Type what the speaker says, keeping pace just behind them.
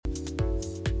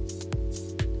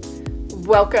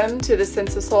Welcome to the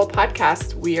Sense of Soul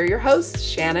podcast. We are your hosts,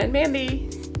 Shanna and Mandy.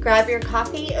 Grab your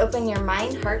coffee, open your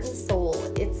mind, heart, and soul.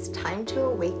 It's time to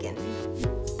awaken.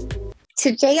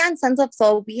 Today on Sense of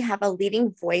Soul, we have a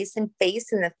leading voice and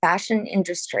face in the fashion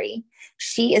industry.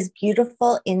 She is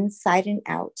beautiful inside and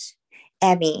out.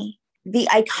 Emmy, the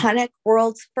iconic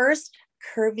world's first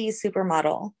curvy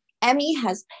supermodel. Emmy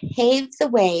has paved the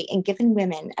way and given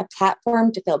women a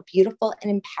platform to feel beautiful and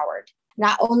empowered.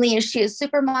 Not only is she a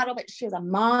supermodel, but she is a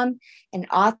mom, an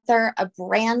author, a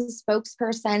brand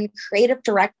spokesperson, creative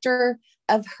director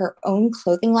of her own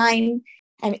clothing line.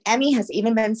 And Emmy has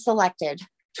even been selected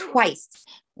twice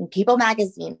in People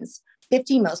Magazine's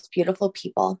 50 Most Beautiful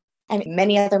People. And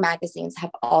many other magazines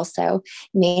have also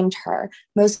named her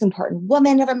Most Important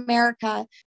Woman of America,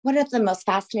 one of the most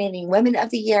fascinating women of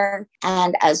the year,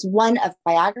 and as one of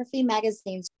Biography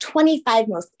Magazine's 25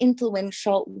 most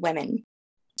influential women.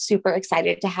 Super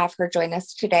excited to have her join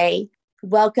us today.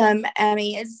 Welcome,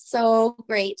 Emmy. It's so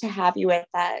great to have you with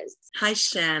us. Hi,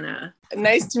 Shanna.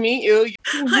 Nice to meet you.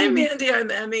 Hi, Mandy. I'm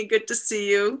Emmy. Good to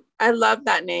see you. I love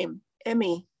that name,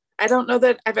 Emmy. I don't know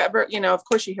that I've ever, of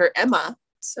course you hear Emma.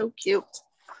 So cute.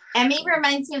 Emmy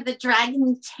reminds me of the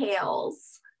Dragon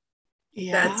Tales.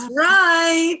 Yeah. That's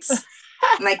right.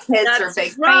 My kids are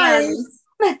big fans.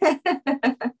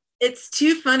 It's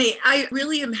too funny. I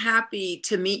really am happy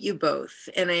to meet you both,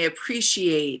 and I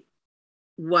appreciate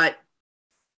what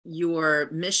your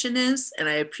mission is, and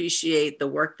I appreciate the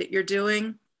work that you're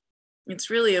doing.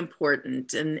 It's really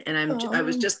important, and I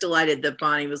was just delighted that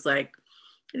Bonnie was like,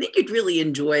 I think you'd really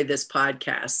enjoy this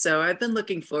podcast. So I've been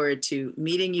looking forward to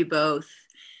meeting you both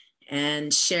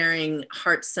and sharing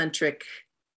heart-centric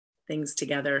things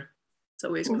together. It's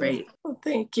always great. Well,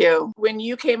 thank you. When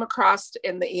you came across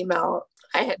in the email,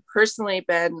 I had personally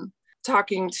been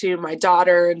talking to my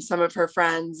daughter and some of her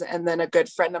friends, and then a good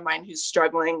friend of mine who's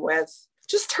struggling with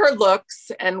just her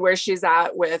looks and where she's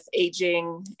at with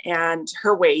aging and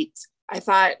her weight. I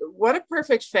thought, what a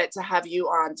perfect fit to have you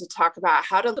on to talk about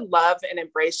how to love and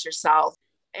embrace yourself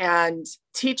and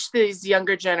teach these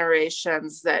younger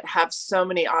generations that have so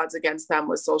many odds against them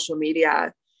with social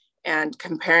media and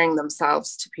comparing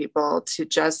themselves to people, to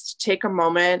just take a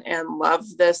moment and love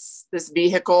this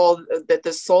vehicle that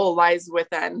the soul lies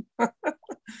within.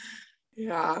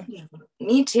 Yeah.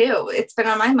 Me too. It's been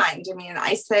on my mind. I mean,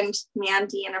 I sent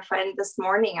Mandy and a friend this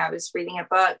morning. I was reading a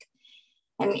book,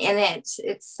 and in it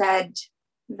said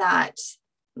that,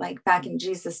 like back in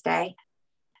Jesus' day,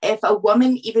 if a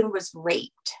woman even was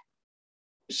raped,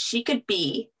 she could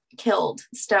be killed,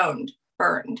 stoned,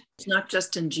 burned. It's not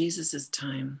just in Jesus's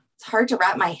time. It's hard to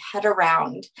wrap my head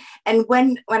around. And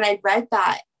when I read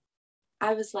that,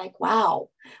 I was like, wow,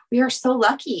 we are so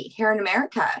lucky here in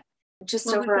America. Just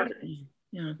over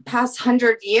past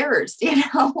 100 years,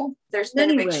 there's been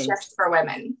a big shift for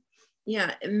women.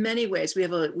 Yeah, in many ways. We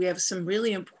have some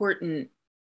really important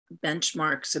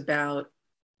benchmarks about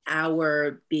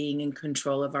our being in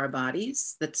control of our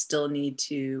bodies that still need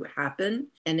to happen.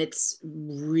 And it's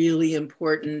really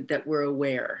important that we're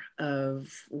aware of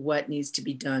what needs to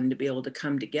be done to be able to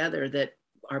come together, that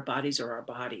our bodies are our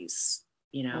bodies,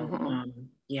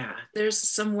 there's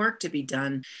some work to be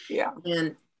done. Yeah.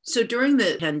 And so during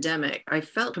the pandemic, I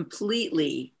felt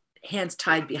completely hands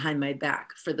tied behind my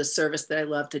back for the service that I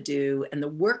love to do and the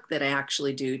work that I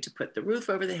actually do to put the roof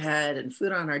over the head and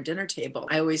food on our dinner table.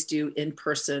 I always do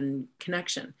in-person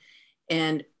connection.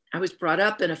 And I was brought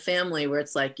up in a family where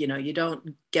it's like, you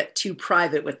don't get too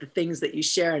private with the things that you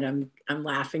share. And I'm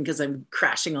laughing because I'm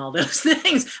crashing all those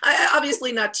things.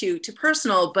 Obviously not too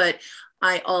personal, but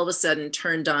I all of a sudden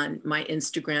turned on my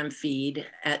Instagram feed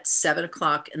at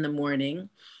 7:00 in the morning,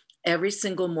 every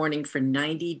single morning for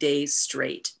 90 days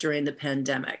straight during the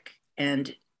pandemic,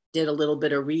 and did a little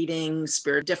bit of reading,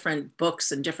 different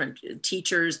books and different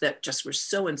teachers that just were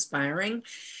so inspiring.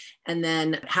 And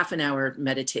then half an hour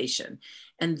meditation.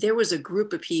 And there was a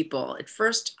group of people. At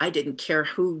first, I didn't care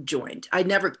who joined. I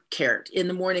never cared. In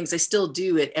the mornings, I still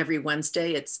do it every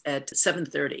Wednesday. It's at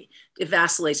 7:30. It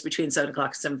vacillates between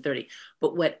 7:00 and 7:30.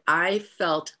 But what I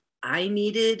felt I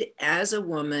needed as a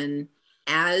woman,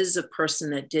 as a person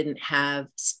that didn't have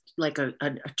like a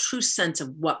true sense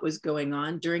of what was going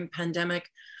on during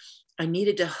pandemic, I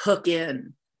needed to hook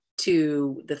in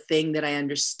to the thing that I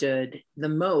understood the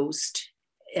most,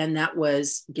 and that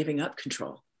was giving up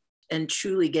control and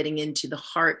truly getting into the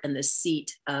heart and the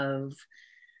seat of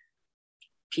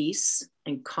peace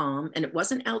and calm. And it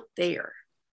wasn't out there.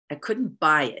 I couldn't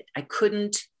buy it. I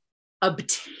couldn't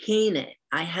obtain it.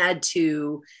 I had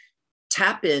to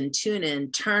tap in, tune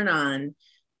in, turn on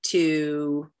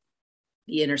to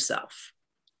the inner self.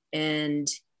 And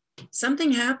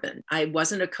something happened. I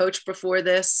wasn't a coach before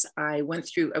this. I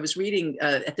was reading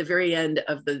at the very end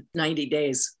of the 90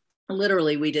 days.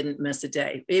 Literally, we didn't miss a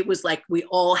day. It was like we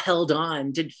all held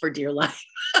on for dear life.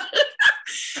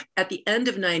 At the end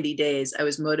of 90 days, I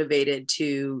was motivated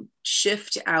to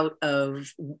shift out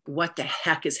of what the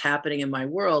heck is happening in my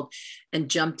world and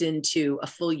jumped into a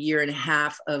full year and a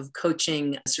half of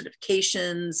coaching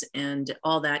certifications and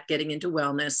all that, getting into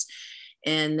wellness,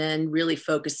 and then really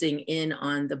focusing in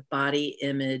on the body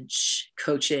image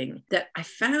coaching that I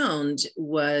found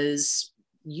was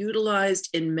utilized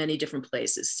in many different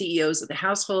places, CEOs of the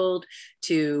household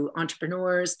to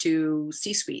entrepreneurs to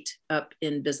C-suite up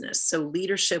in business. So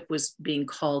leadership was being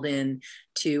called in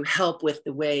to help with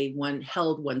the way one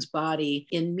held one's body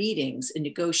in meetings and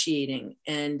negotiating.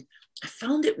 And I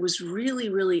found it was really,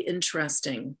 really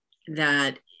interesting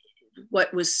that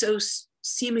what was so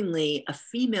seemingly a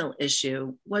female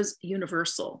issue was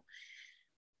universal.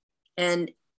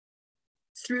 And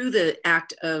through the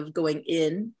act of going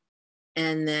in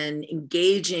and then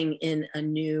engaging in a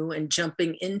new and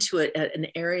jumping into it at an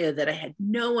area that I had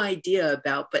no idea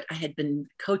about, but I had been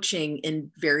coaching in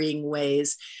varying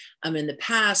ways in the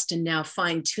past, and now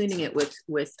fine tuning it with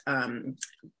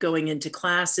going into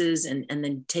classes and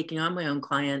then taking on my own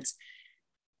clients.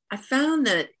 I found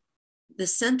that the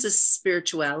sense of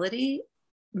spirituality,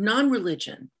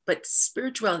 non-religion, but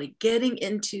spirituality, getting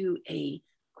into a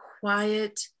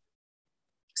quiet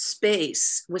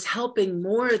space was helping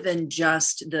more than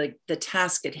just the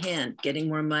task at hand, getting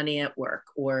more money at work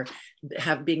or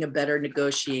being a better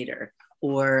negotiator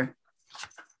or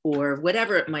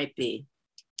whatever it might be.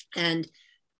 And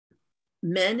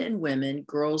men and women,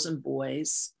 girls and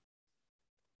boys,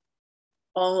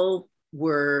 all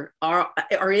are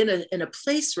in a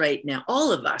place right now.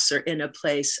 All of us are in a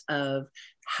place of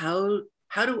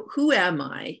who am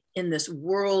I in this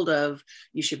world of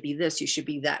you should be this, you should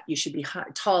be that, you should be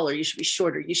taller, you should be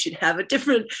shorter, you should have a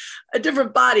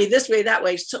different body this way, that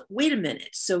way. So wait a minute.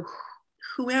 So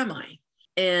who am I?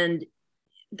 And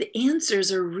the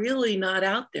answers are really not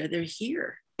out there. They're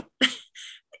here.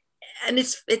 And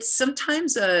it's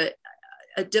sometimes a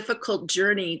difficult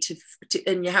journey to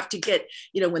and you have to get,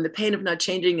 when the pain of not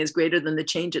changing is greater than the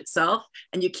change itself,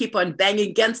 and you keep on banging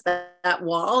against that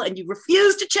wall and you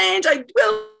refuse to change, I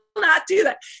will not do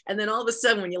that. And then all of a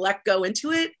sudden when you let go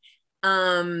into it,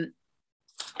 and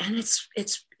it's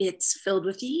filled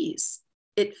with ease.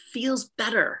 It feels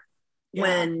better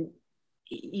when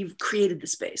you've created the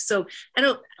space. So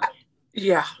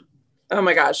yeah. Oh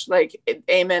my gosh. Like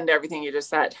amen to everything you just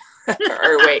said.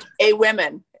 Or wait, a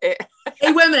women. A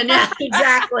women. Yeah,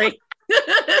 exactly.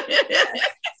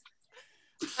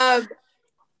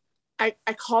 I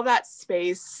call that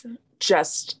space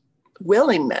just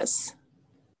willingness.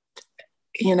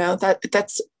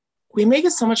 That's we make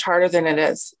it so much harder than it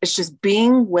is. It's just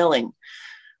being willing,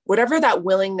 whatever that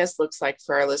willingness looks like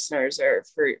for our listeners or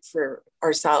for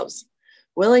ourselves.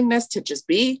 Willingness to just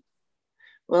be,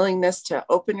 willingness to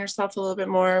open yourself a little bit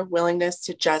more, willingness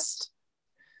to just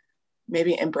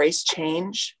maybe embrace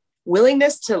change,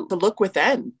 willingness to look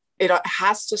within. It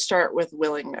has to start with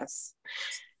willingness.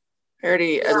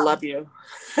 I love you.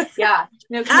 Yeah.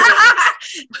 No, this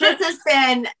has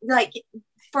been like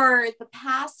for the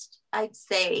past, I'd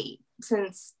say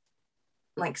since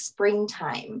like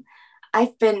springtime,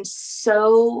 I've been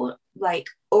so like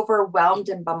overwhelmed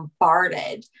and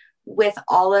bombarded with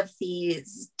all of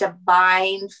these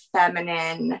divine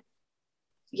feminine,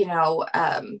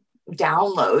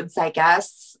 downloads, I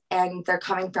guess, and they're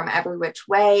coming from every which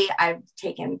way. I've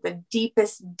taken the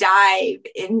deepest dive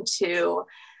into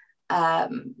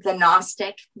the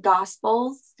Gnostic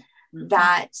Gospels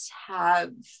that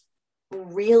have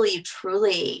really,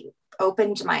 truly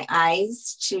opened my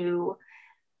eyes to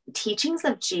teachings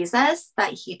of Jesus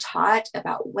that he taught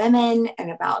about women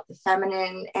and about the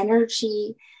feminine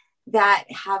energy that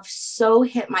have so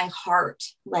hit my heart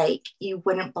like you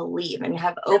wouldn't believe, and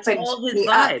have opened me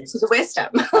up to the wisdom.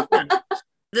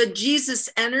 The Jesus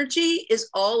energy is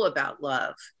all about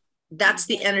love. That's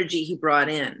the energy he brought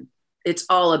in. It's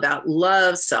all about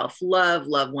love, self-love,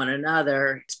 love one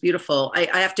another. It's beautiful. I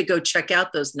have to go check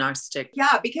out those Gnostic.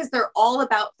 Yeah, because they're all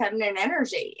about feminine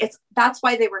energy. That's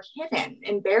why they were hidden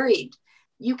and buried.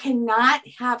 You cannot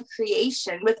have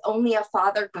creation with only a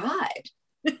Father God.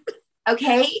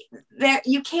 Okay,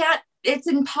 you can't, it's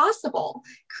impossible.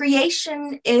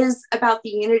 Creation is about the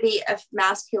unity of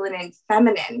masculine and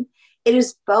feminine. It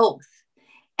is both.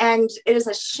 And it is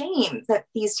a shame that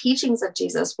these teachings of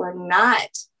Jesus were not,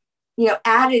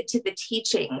 added to the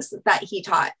teachings that he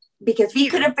taught, because we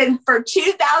could have been for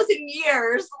 2,000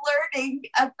 years learning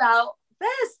about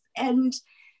this. And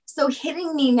So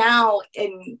hitting me now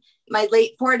in my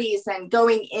late 40s and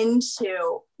going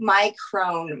into my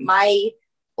crone, my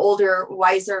older,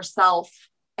 wiser self,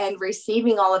 and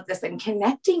receiving all of this and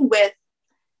connecting with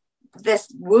this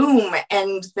womb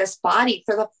and this body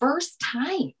for the first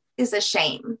time is a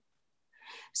shame.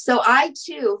 So I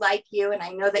too, like you, and I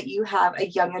know that you have a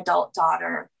young adult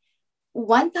daughter,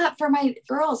 want that for my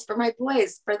girls, for my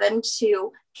boys, for them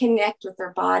to connect with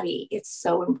their body. It's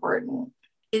so important.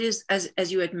 It is,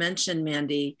 as you had mentioned,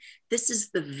 Mandy, this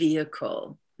is the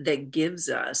vehicle that gives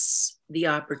us the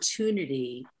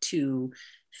opportunity to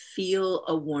feel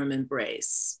a warm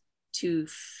embrace, to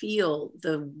feel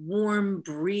the warm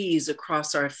breeze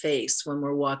across our face when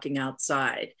we're walking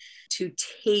outside, to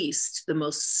taste the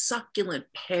most succulent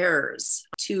pears,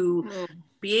 to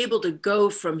be able to go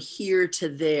from here to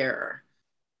there.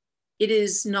 It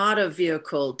is not a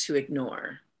vehicle to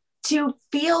ignore. To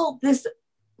feel this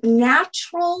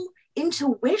natural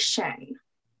intuition,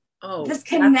 this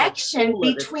connection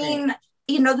between,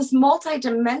 this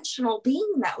multidimensional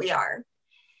being that we are,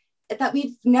 that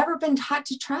we've never been taught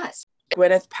to trust.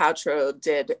 Gwyneth Paltrow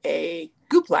did a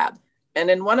Goop Lab.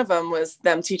 And in one of them was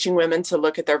them teaching women to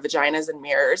look at their vaginas in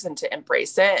mirrors and to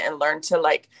embrace it and learn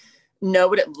to know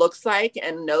what it looks like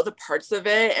and know the parts of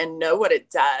it and know what it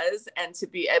does, and to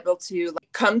be able to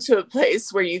come to a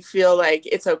place where you feel like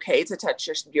it's okay to touch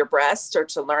your breast or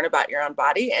to learn about your own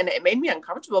body. And it made me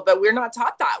uncomfortable, but we're not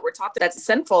taught that. We're taught that that's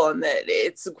sinful and that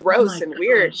it's gross and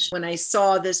weird. When I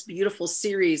saw this beautiful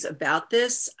series about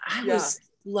this, I was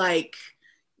like,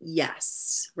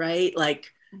 yes, right?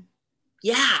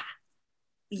 Yeah,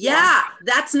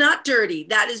 that's not dirty.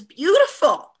 That is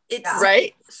beautiful. It's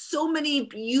right. So many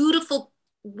beautiful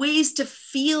ways to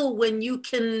feel when you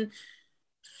can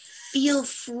feel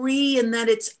free, and that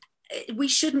we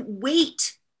shouldn't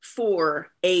wait for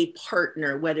a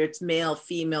partner, whether it's male,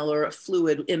 female, or a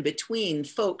fluid in between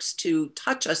folks, to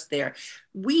touch us there.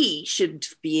 We should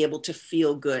be able to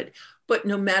feel good. But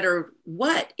no matter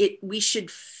what, we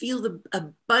should feel the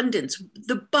abundance.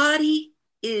 The body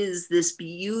is this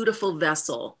beautiful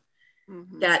vessel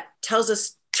that tells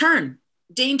us turn,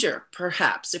 danger,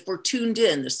 perhaps, if we're tuned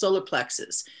in, the solar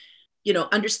plexus,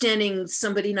 understanding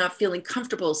somebody not feeling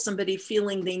comfortable, somebody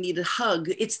feeling they need a hug.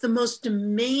 It's the most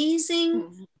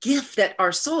amazing gift that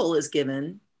our soul is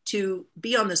given to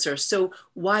be on this earth. So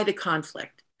why the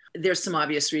conflict? There's some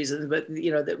obvious reasons,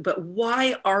 but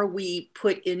why are we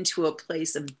put into a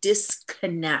place of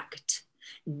disconnect,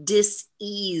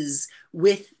 dis-ease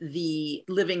with the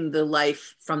living the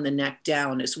life from the neck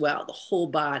down as well, the whole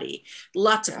body?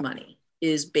 Lots of money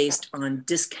is based on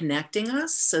disconnecting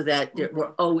us so that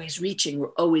we're always reaching, we're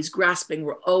always grasping,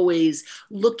 we're always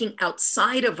looking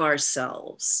outside of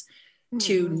ourselves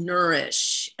to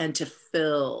nourish and to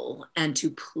fill and to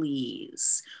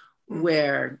please,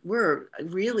 where we're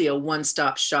really a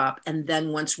one-stop shop. And then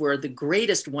once we're the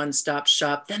greatest one-stop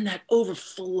shop, then that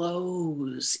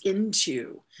overflows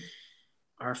into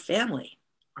our family,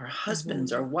 our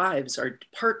husbands, our wives, our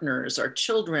partners, our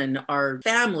children, our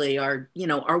family, our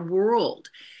world.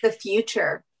 The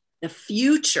future.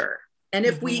 And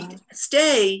if we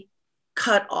stay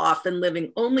cut off and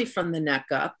living only from the neck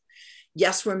up,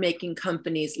 yes, we're making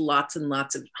companies lots and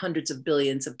lots of hundreds of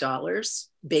billions of dollars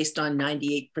based on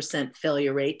 98%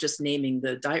 failure rate, just naming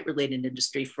the diet-related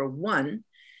industry for one.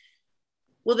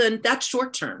 Well, then that's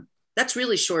short term. That's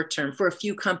really short term for a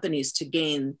few companies to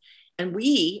gain. And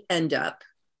we end up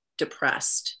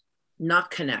depressed,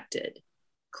 not connected,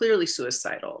 clearly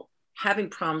suicidal, having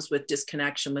problems with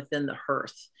disconnection within the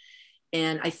hearth.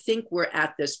 And I think we're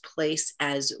at this place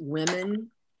as women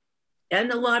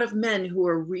and a lot of men who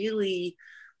are really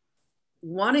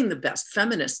wanting the best,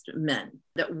 feminist men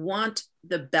that want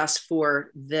the best for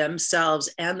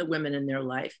themselves and the women in their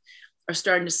life, are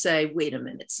starting to say, wait a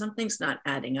minute, something's not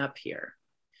adding up here.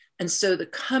 And so the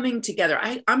coming together,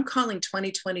 I'm calling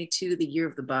 2022 the year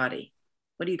of the body.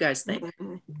 What do you guys think?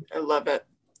 I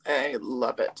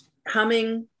love it.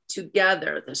 Coming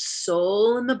together, the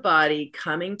soul and the body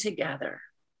coming together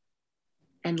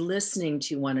and listening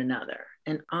to one another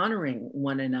and honoring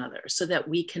one another so that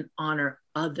we can honor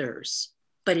others.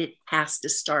 But it has to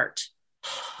start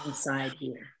inside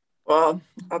here. Well,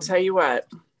 I'll tell you what,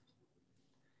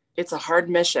 it's a hard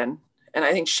mission. And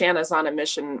I think Shanna's on a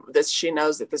mission. She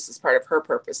knows that this is part of her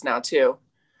purpose now too.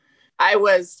 I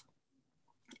was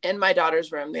in my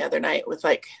daughter's room the other night with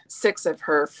 6 of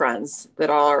her friends that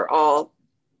are all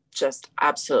just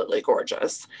absolutely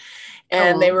gorgeous.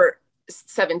 And they were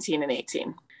 17 and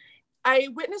 18. I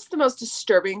witnessed the most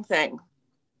disturbing thing.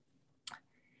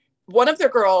 One of the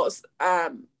girls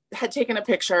had taken a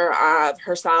picture of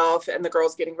herself and the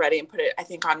girls getting ready and put it, I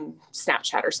think, on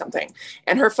Snapchat or something.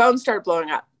 And her phone started blowing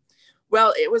up.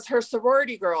 Well, it was her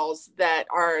sorority girls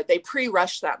they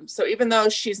pre-rushed them. So even though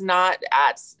she's not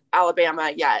at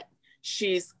Alabama yet,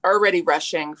 she's already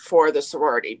rushing for the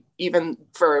sorority, even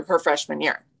for her freshman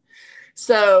year.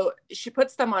 So she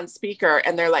puts them on speaker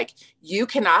and they're like, you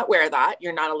cannot wear that.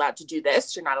 You're not allowed to do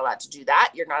this. You're not allowed to do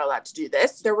that. You're not allowed to do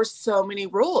this. There were so many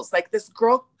rules. Like this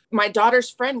girl, my daughter's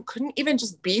friend, couldn't even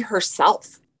just be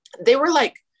herself. They were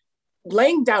like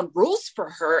laying down rules for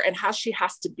her and how she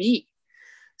has to be.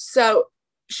 So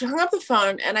she hung up the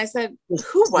phone and I said,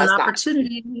 who was that?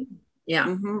 Opportunity. Yeah.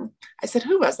 Mm-hmm. I said,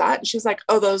 who was that? And she's like,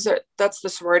 oh, that's the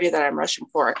sorority that I'm rushing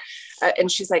for.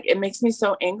 And she's like, it makes me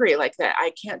so angry like that.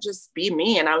 I can't just be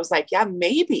me. And I was like, yeah,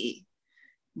 maybe,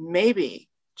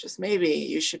 just maybe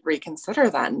you should reconsider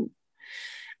then.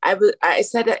 I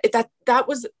said that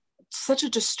was such a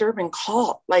disturbing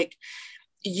call. Like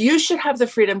you should have the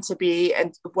freedom to be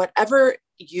and whatever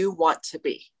you want to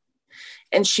be.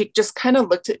 And she just kind of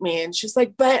looked at me and she's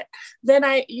like, but then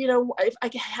if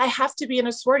I have to be in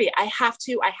a sorority. I have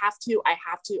to.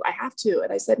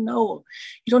 And I said, no,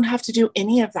 you don't have to do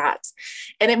any of that.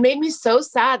 And it made me so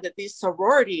sad that these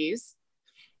sororities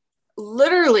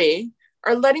literally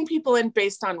are letting people in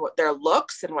based on what their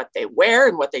looks and what they wear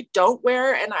and what they don't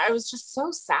wear. And I was just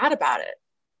so sad about it.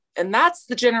 And that's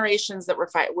the generations that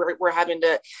we're having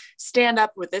to stand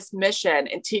up with this mission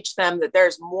and teach them that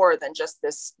there's more than just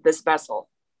this vessel.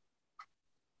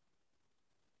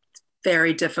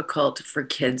 Very difficult for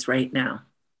kids right now.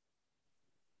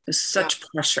 There's such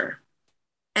pressure.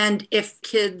 And if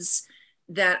kids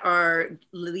that are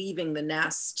leaving the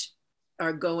nest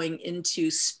are going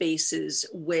into spaces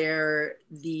where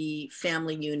the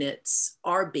family units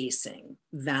are basing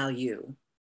value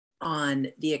on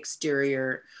the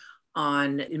exterior,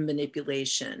 on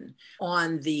manipulation,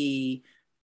 on the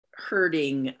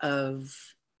hurting of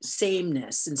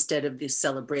sameness instead of the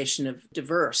celebration of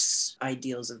diverse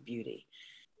ideals of beauty.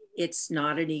 It's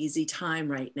not an easy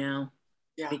time right now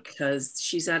because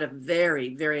she's at a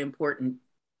very, very important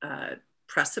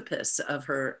precipice of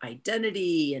her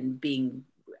identity and being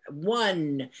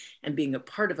one and being a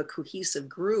part of a cohesive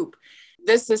group.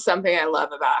 This is something I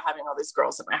love about having all these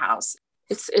girls in my house.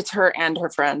 It's her and her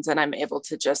friends, and I'm able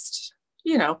to just,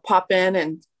 pop in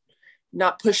and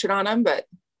not push it on them, but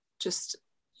just,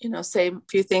 say a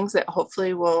few things that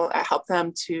hopefully will help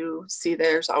them to see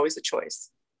there's always a choice.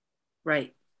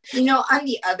 Right. On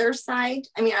the other side,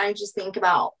 I just think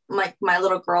about my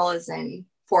little girl is in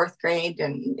 4th grade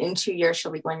and in 2 years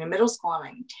she'll be going to middle school and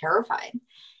I'm terrified.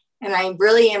 And I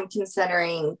really am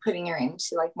considering putting her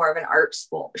into more of an art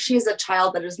school. She's a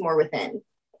child that is more within.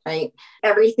 Right?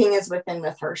 Everything is within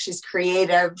with her. She's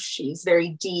creative. She's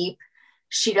very deep.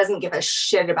 She doesn't give a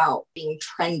shit about being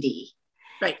trendy.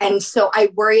 Right. And so I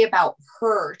worry about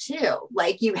her too.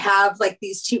 You have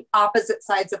these two opposite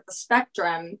sides of the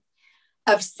spectrum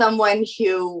of someone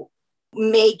who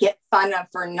may get fun of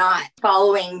for not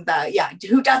following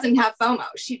who doesn't have FOMO.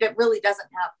 She really doesn't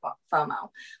have FOMO.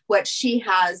 What she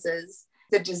has is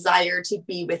the desire to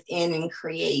be within and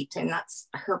create. And that's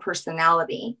her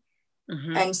personality.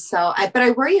 Mm-hmm. And so but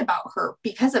I worry about her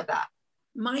because of that.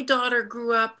 My daughter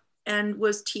grew up and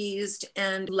was teased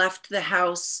and left the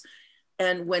house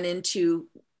and went into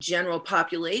general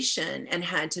population and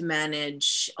had to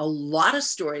manage a lot of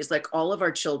stories like all of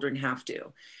our children have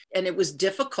to. And it was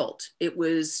difficult. It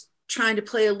was trying to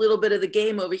play a little bit of the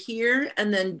game over here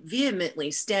and then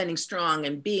vehemently standing strong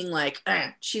and being like,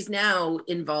 she's now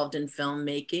involved in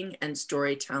filmmaking and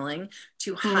storytelling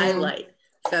to highlight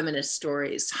feminist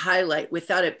stories, highlight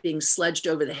without it being sledged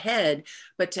over the head,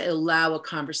 but to allow a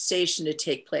conversation to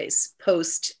take place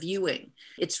post viewing.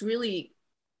 It's really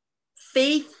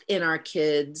faith in our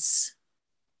kids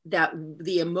that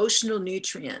the emotional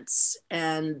nutrients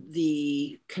and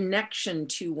the connection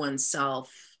to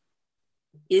oneself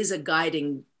is a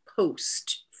guiding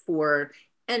post for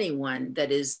anyone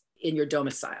that is in your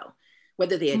domicile,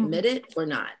 whether they admit it or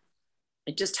not.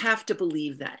 I just have to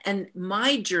believe that. And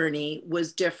my journey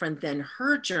was different than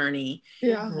her journey.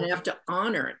 Yeah. And I have to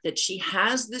honor that she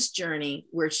has this journey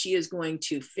where she is going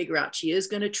to figure out, she is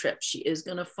going to trip, she is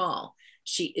going to fall,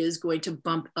 she is going to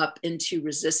bump up into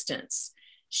resistance.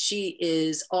 She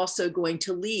is also going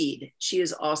to lead. She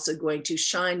is also going to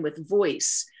shine with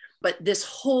voice. But this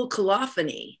whole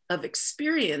cacophony of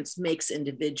experience makes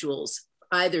individuals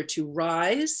either to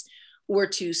rise or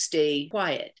to stay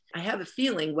quiet. I have a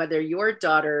feeling whether your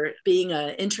daughter, being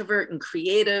an introvert and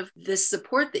creative, this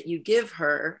support that you give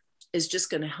her is just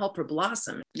going to help her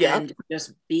blossom. Yeah. And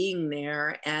just being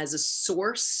there as a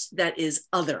source that is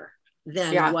other.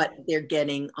 than what they're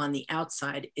getting on the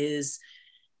outside is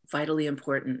vitally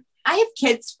important. I have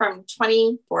kids from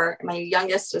 24. My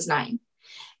youngest is 9.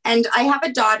 And I have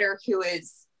a daughter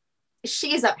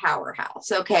she's a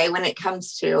powerhouse. Okay. When it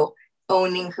comes to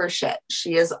owning her shit,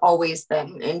 she has always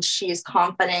been, and she's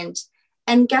confident.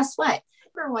 And guess what? I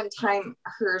remember one time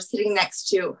her sitting next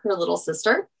to her little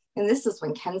sister. And this is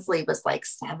when Kensley was like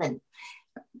 7.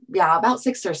 Yeah, about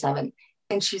 6 or 7.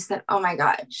 And she said, oh my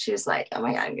God. She was like, oh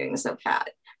my God, I'm getting so fat,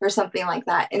 or something like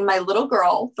that. And my little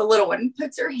girl, the little one,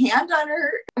 puts her hand on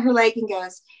her leg and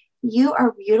goes, you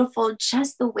are beautiful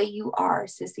just the way you are,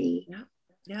 sissy. Yeah.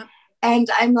 Yeah. And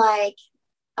I'm like,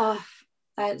 oh,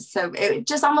 it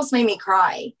just almost made me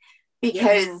cry,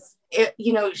 because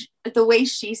the way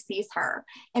she sees her.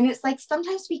 And it's like,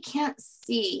 sometimes we can't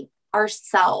see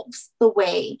ourselves the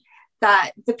way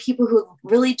that the people who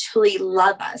really truly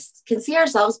love us can see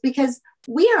ourselves, because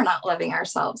we are not loving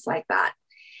ourselves like that.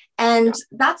 And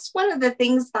that's one of the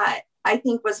things that I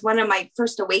think was one of my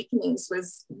first awakenings,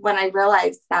 was when I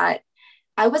realized that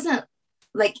I wasn't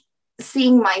like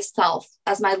seeing myself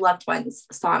as my loved ones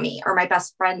saw me, or my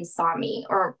best friends saw me,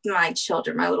 or my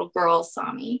children, my little girls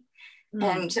saw me.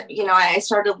 And, I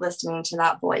started listening to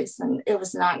that voice, and it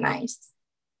was not nice.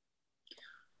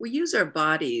 We use our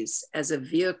bodies as a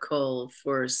vehicle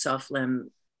for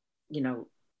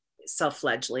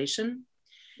self-flagellation.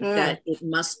 That it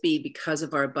must be because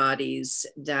of our bodies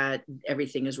that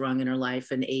everything is wrong in our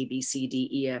life, and A, B, C, D,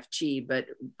 E, F, G. But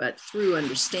through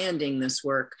understanding this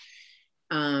work,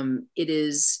 it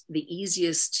is the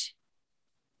easiest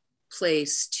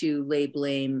place to lay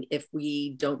blame if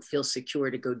we don't feel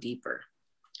secure to go deeper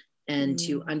and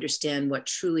to understand what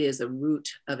truly is the root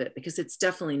of it, because it's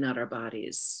definitely not our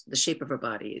bodies, the shape of our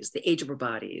bodies, the age of our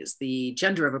bodies, the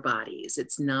gender of our bodies.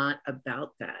 It's not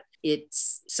about that.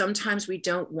 It's sometimes we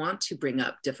don't want to bring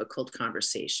up difficult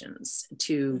conversations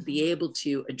to be able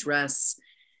to address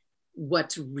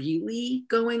what's really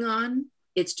going on.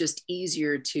 It's just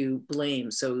easier to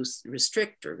blame. So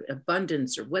restrict or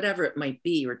abundance or whatever it might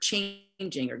be, or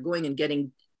changing or going and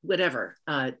getting whatever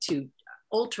to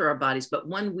alter our bodies. But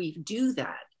when we do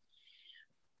that,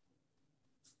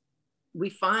 we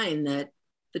find that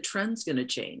the trend's going to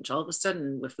change. All of a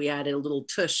sudden, if we added a little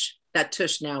tush, that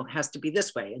tush now has to be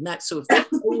this way. And that, so if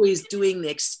we're always doing the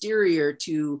exterior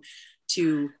to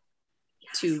keep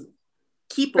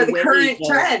for the current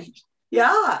trend.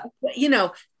 Yeah.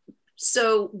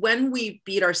 So when we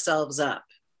beat ourselves up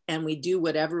and we do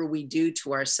whatever we do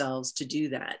to ourselves to do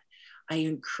that, I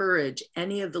encourage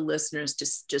any of the listeners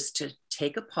to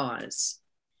take a pause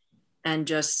and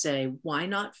just say, why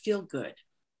not feel good?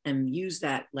 And use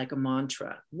that like a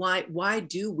mantra. Why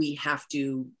do we have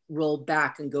to roll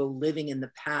back and go living in the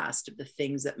past of the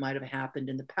things that might have happened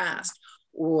in the past,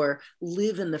 or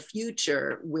live in the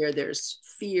future where there's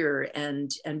fear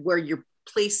and where you're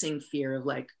placing fear of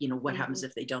what happens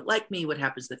if they don't like me? What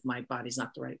happens if my body's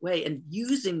not the right way? And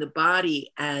using the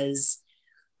body as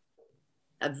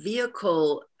a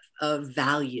vehicle of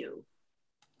value.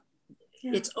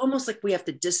 Yeah. It's almost like we have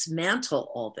to dismantle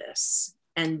all this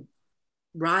and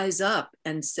rise up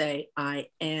and say, I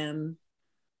am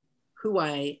who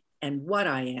I and what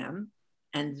I am,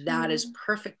 and that is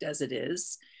perfect as it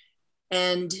is,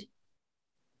 and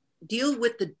deal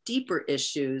with the deeper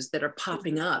issues that are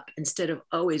popping up instead of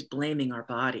always blaming our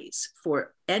bodies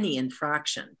for any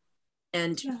infraction,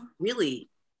 and really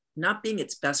not being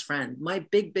its best friend. My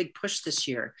big push this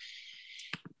year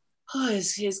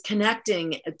is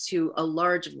connecting to a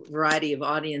large variety of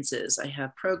audiences. I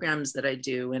have programs that I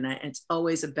do, and it's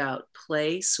always about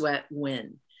play, sweat,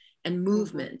 win, and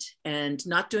movement, and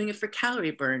not doing it for calorie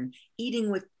burn,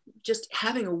 eating with just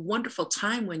having a wonderful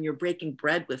time when you're breaking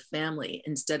bread with family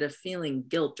instead of feeling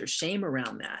guilt or shame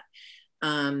around that.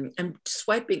 And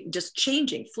just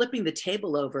changing, flipping the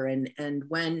table over. And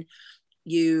when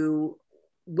you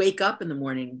wake up in the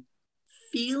morning,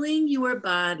 feeling your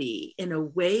body in a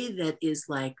way that is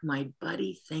like, my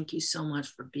buddy, thank you so much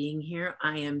for being here.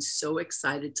 I am so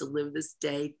excited to live this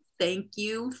day. Thank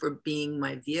you for being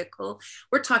my vehicle.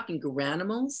 We're talking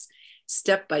Garanimals,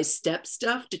 step-by-step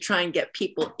stuff to try and get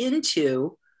people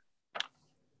into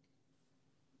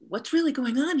what's really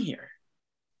going on here.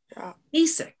 Yeah.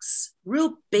 Basics,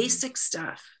 real basic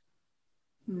stuff.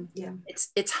 Yeah.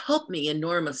 It's helped me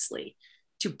enormously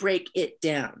to break it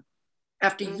down.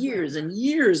 After years and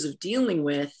years of dealing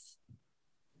with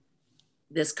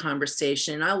this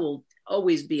conversation, I will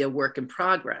always be a work in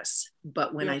progress.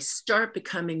 But when I start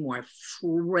becoming more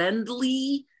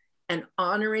friendly and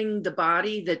honoring the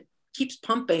body that keeps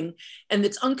pumping, and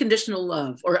it's unconditional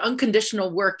love or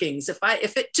unconditional workings.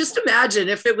 Just imagine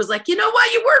if it was like, you know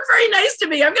what, you weren't very nice to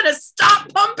me, I'm going to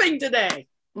stop pumping today.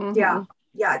 Mm-hmm. Yeah.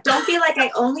 Yeah. Don't be like, I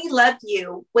only love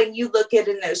you when you look good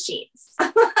in those sheets.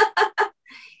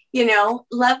 You know,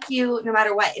 love you no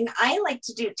matter what. And I like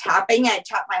to do tapping. I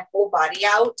tap my whole body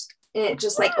out and it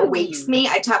just like awakes me.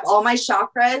 I tap all my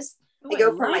chakras. I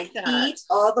go from my feet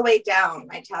all the way down.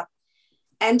 I tap.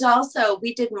 And also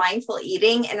we did mindful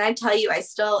eating. And I tell you,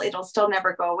 it'll still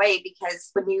never go away,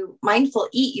 because when you mindful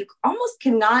eat, you almost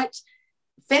cannot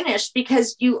finish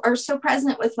because you are so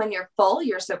present with when you're full,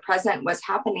 you're so present what's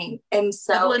happening. And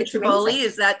so Evelyn Tribole,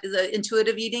 is that the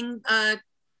intuitive eating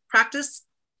practice?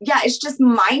 Yeah, it's just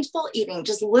mindful eating,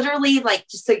 just literally like,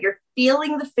 so you're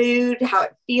feeling the food, how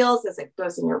it feels as it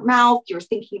goes in your mouth. You're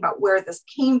thinking about where this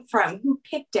came from, who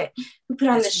picked it, who put it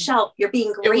on the shelf. You're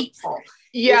being grateful.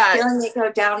 Yeah. You're feeling it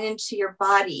go down into your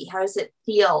body. How does it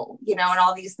feel? You know, and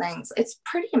all these things. It's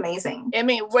pretty amazing.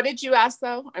 Emmy, what did you ask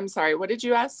though? I'm sorry. What did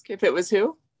you ask? If it was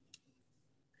who?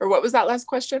 Or what was that last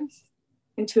question?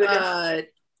 Intuitive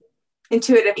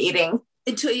eating.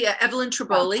 Evelyn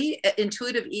Tribole,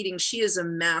 Intuitive Eating. She is a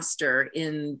master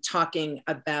in talking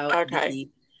about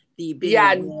the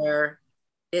being aware.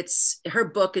 It's her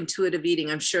book, Intuitive Eating.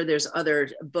 I'm sure there's other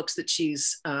books that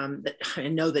that I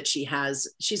know that she has.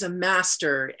 She's a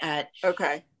master at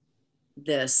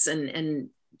this, and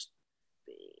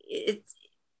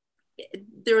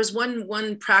there was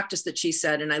one practice that she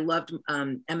said, and I loved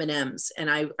M&Ms,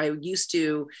 and I used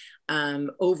to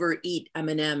overeat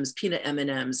M&Ms, peanut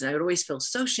M&Ms, and I would always feel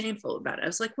so shameful about it. I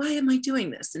was like, why am I doing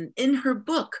this? And in her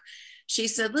book, she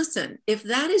said, listen, if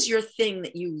that is your thing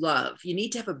that you love, you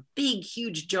need to have a big,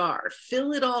 huge jar,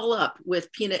 fill it all up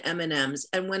with peanut M&Ms,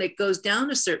 and when it goes down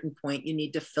a certain point, you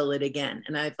need to fill it again.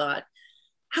 And I thought,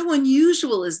 how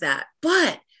unusual is that?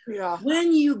 But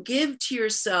when you give to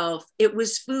yourself, it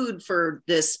was food for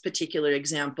this particular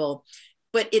example,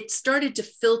 but it started to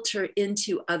filter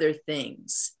into other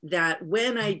things, that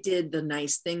when I did the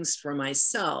nice things for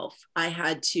myself, I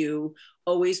had to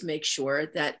always make sure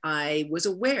that I was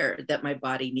aware that my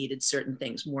body needed certain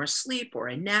things, more sleep or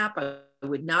a nap. I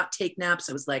would not take naps.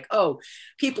 I was like, oh,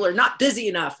 people are not busy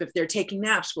enough if they're taking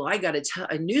naps. Well, I got to tell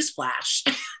a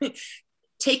newsflash.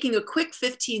 Taking a quick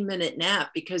 15-minute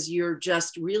nap because you're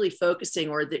just really focusing,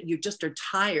 or that you just are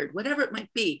tired, whatever it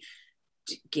might be,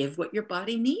 give what your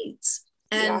body needs.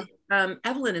 And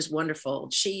Evelyn is wonderful.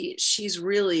 She's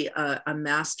really a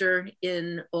master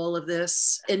in all of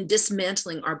this, in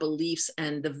dismantling our beliefs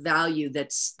and the value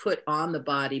that's put on the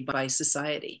body by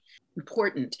society.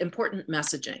 Important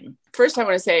messaging. First, I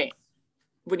want to say,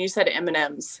 when you said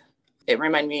M&Ms, it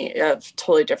reminded me of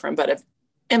totally different, but of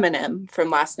Eminem from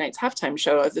last night's halftime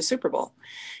show of the Super Bowl.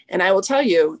 And I will tell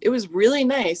you, it was really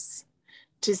nice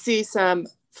to see some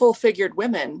full-figured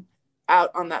women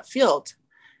out on that field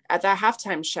at that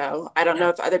halftime show. I don't know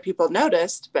if other people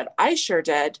noticed, but I sure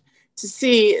did, to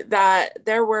see that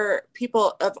there were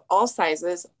people of all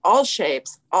sizes, all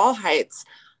shapes, all heights.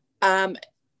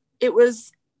 It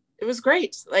was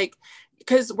great. Like,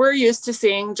 because we're used to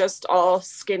seeing just all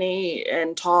skinny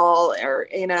and tall, or,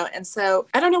 you know, and so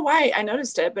I don't know why I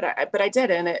noticed it, but I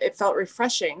did. And it felt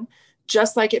refreshing,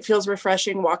 just like it feels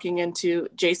refreshing walking into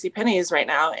JCPenney's right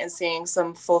now and seeing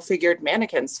some full figured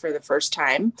mannequins for the first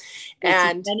time.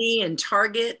 And JCPenney and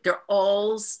Target, they're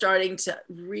all starting to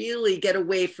really get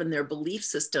away from their belief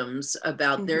systems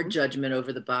about their judgment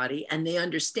over the body. And they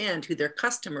understand who their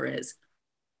customer is.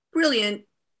 Brilliant.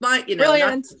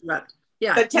 Brilliant.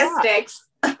 Statistics.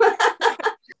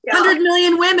 100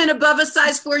 million women above a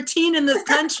size 14 in this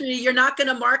country. You're not going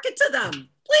to market to them,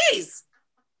 please.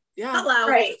 Yeah. Hello.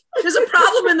 Right. There's a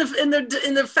problem in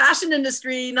the fashion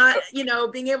industry, not,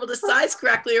 being able to size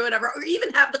correctly or whatever, or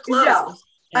even have the clothes. No,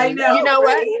 I know. You know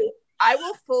what? I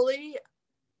will fully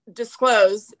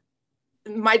disclose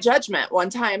my judgment. One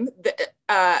time, the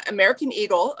American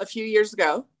Eagle a few years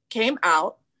ago came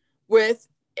out with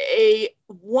a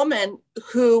woman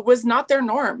who was not their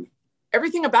norm.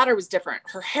 Everything about her was different.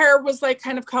 Her hair was like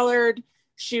kind of colored.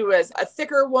 She was a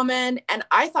thicker woman. And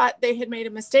I thought they had made a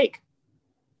mistake.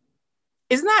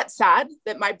 Isn't that sad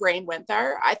that my brain went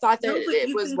there? I thought that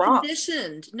it was wrong.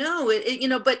 Conditioned. No,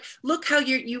 but look how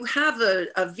you have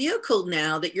a vehicle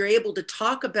now that you're able to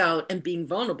talk about and being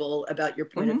vulnerable about your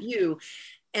point of view.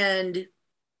 And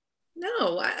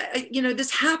no,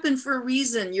 this happened for a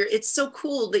reason. It's so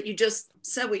cool that you just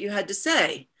said what you had to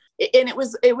say. And it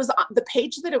was the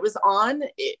page that it was on.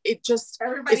 It just,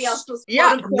 everybody else was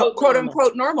quote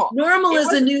unquote normal. Normal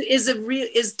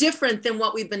is different than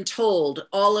what we've been told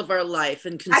all of our life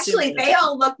and consuming. Actually, they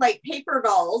all look like paper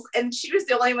dolls, and she was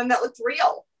the only one that looked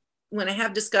real. when I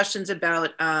have discussions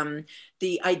about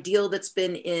the ideal that's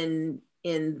been in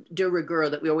de rigueur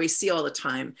that we always see all the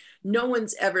time, no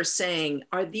one's ever saying,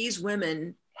 are these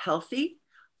women healthy?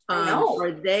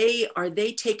 Are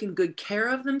they taking good care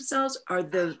of themselves? Are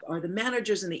the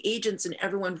managers and the agents and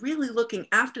everyone really looking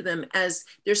after them, as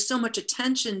there's so much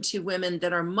attention to women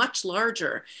that are much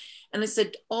larger? And I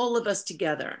said, all of us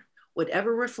together,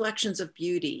 whatever reflections of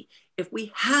beauty, if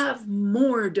we have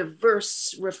more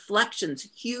diverse reflections,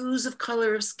 hues of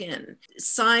color of skin,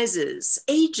 sizes,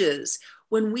 ages,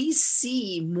 when we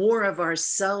see more of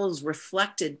ourselves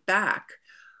reflected back,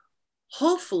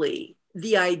 hopefully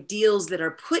the ideals that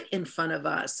are put in front of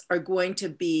us are going to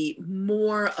be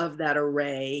more of that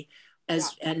array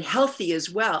and healthy as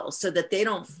well, so that they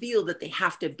don't feel that they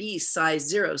have to be size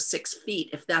 0, 6 feet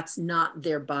if that's not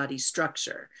their body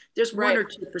structure. There's 1 or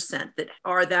 2% that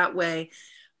are that way,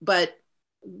 but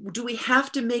do we have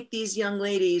to make these young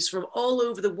ladies from all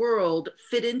over the world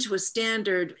fit into a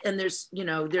standard? And there's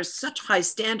such high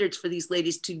standards for these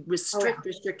ladies to restrict.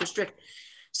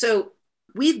 So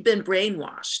we've been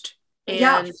brainwashed,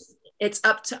 and it's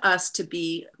up to us to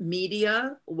be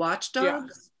media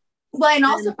watchdogs. Well, and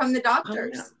also from the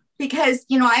doctors, because,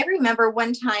 I remember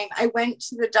one time I went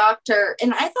to the doctor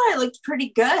and I thought I looked pretty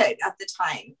good at the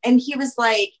time. And he was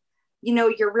like,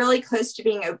 you're really close to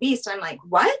being obese. I'm like,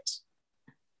 what?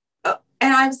 Oh,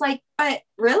 and I was like, but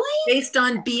really? Based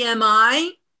on BMI?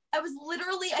 I was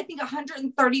literally, I think,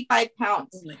 135 pounds.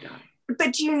 Oh my God.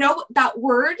 But that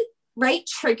word, right,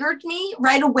 triggered me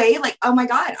right away. Like, oh my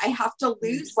God, I have to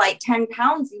lose like 10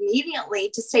 pounds immediately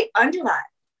to stay under that.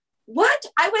 What?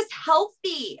 I was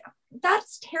healthy.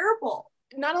 That's terrible.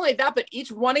 Not only that, but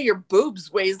each one of your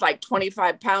boobs weighs like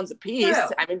 25 pounds a piece. True.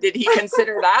 I mean, did he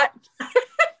consider that?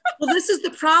 Well, this is the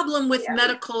problem with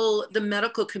the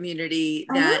medical community,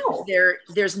 that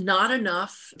there's not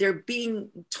enough. They're being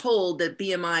told that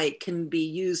BMI can be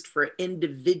used for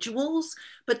individuals,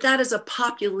 but that is a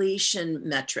population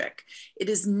metric. It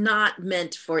is not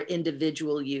meant for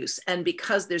individual use. And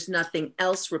because there's nothing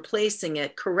else replacing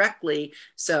it correctly,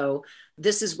 so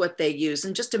this is what they use.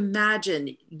 And just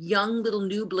imagine young little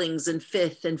newblings in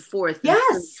 5th and 4th and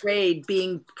 3rd grade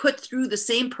being put through the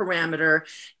same parameter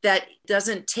that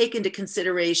doesn't take into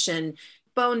consideration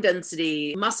bone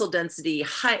density, muscle density,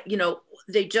 height.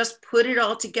 They just put it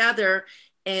all together,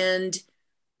 and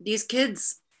these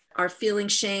kids are feeling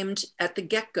shamed at the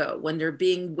get-go when they're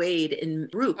being weighed in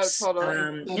groups. Oh,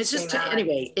 totally. It's just,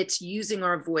 anyway, it's using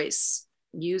our voice.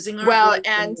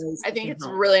 And I think it's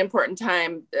a really important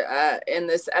time in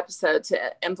this episode to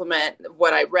implement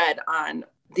what I read on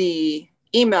the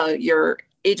email your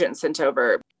agent sent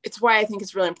over. It's why I think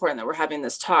it's really important that we're having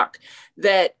this talk,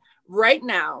 that right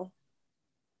now,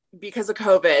 because of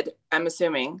COVID, I'm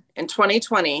assuming in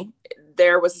 2020,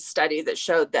 there was a study that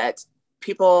showed that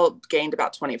people gained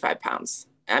about 25 pounds.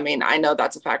 I mean, I know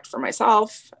that's a fact for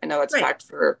myself. I know that's a fact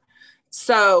for,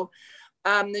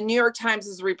 the New York Times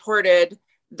has reported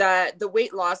that the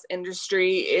weight loss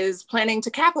industry is planning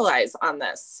to capitalize on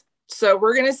this. So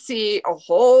we're going to see a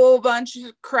whole bunch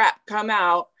of crap come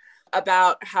out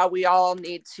about how we all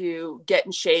need to get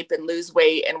in shape and lose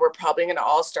weight. And we're probably going to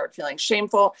all start feeling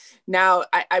shameful. Now,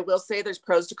 I will say there's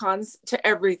pros to cons to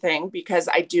everything, because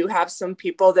I do have some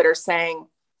people that are saying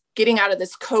getting out of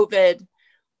this COVID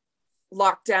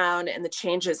lockdown and the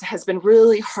changes has been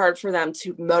really hard for them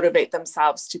to motivate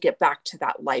themselves to get back to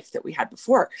that life that we had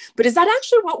before. But is that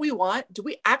actually what we want? Do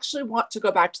we actually want to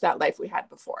go back to that life we had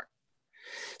before?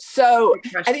 So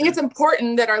I think it's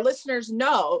important that our listeners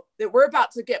know that we're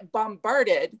about to get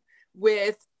bombarded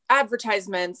with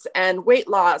advertisements and weight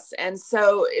loss. And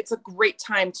so it's a great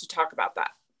time to talk about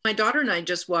that. My daughter and I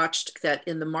just watched that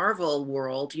in the Marvel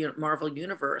world, Marvel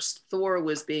Universe, Thor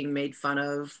was being made fun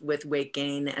of with weight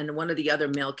gain, and one of the other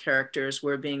male characters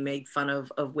were being made fun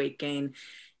of weight gain.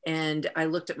 And I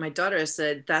looked at my daughter, I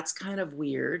said, that's kind of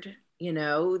weird,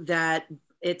 that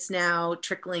it's now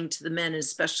trickling to the men,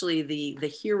 especially the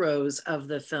heroes of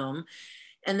the film.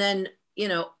 And then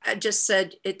I just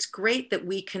said, it's great that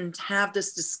we can have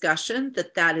this discussion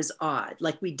that is odd.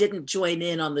 Like, we didn't join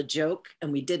in on the joke,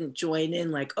 and we didn't join in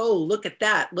like, oh, look at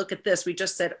that, look at this. We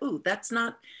just said, oh, that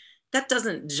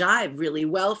doesn't jive really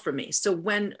well for me. So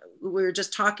when we were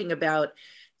just talking about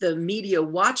the media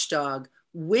watchdog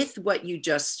with what you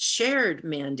just shared,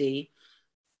 Mandy,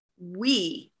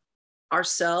 we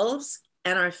ourselves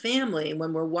and our family,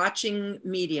 when we're watching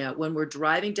media, when we're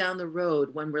driving down the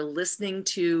road, when we're listening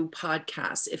to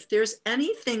podcasts, if there's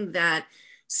anything that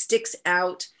sticks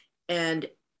out and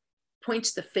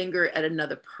points the finger at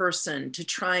another person to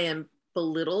try and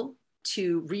belittle,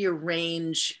 to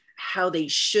rearrange how they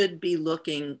should be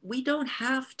looking, we don't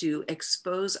have to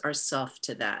expose ourselves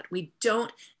to that. We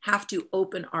don't have to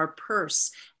open our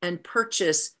purse and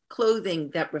purchase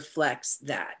clothing that reflects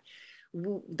that.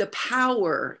 The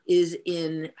power is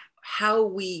in how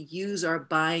we use our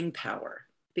buying power,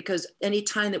 because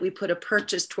anytime that we put a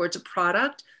purchase towards a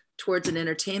product, towards an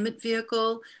entertainment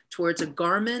vehicle, towards a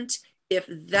garment, if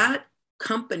that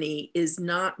company is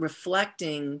not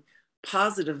reflecting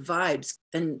positive vibes,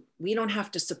 then we don't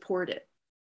have to support it.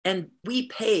 And we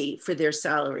pay for their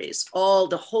salaries,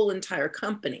 the whole entire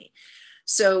company.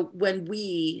 So when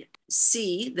we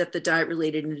see that the diet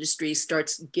related industry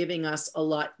starts giving us a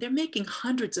lot, they're making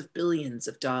hundreds of billions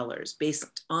of dollars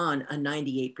based on a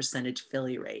 98%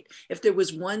 failure rate. If there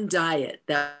was one diet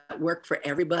that worked for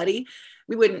everybody,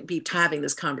 we wouldn't be having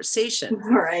this conversation.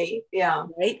 Right. Yeah.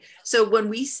 Right. So when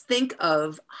we think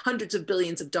of hundreds of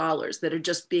billions of dollars that are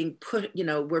just being put,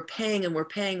 we're paying and we're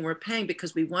paying and we're paying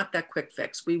because we want that quick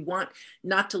fix. We want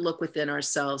not to look within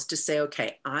ourselves to say,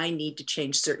 okay, I need to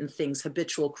change certain things,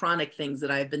 habitual, chronic things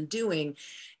that I've been doing.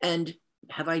 And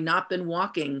have I not been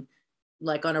walking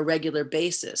like on a regular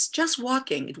basis? Just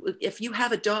walking. If you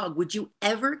have a dog, would you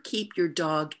ever keep your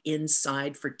dog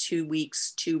inside for 2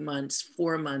 weeks, 2 months,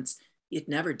 4 months? You'd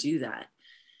never do that.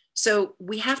 So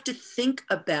we have to think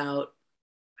about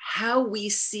how we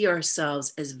see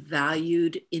ourselves as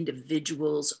valued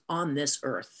individuals on this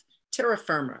earth. Terra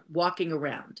firma, walking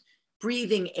around,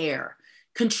 breathing air,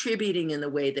 contributing in the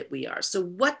way that we are. So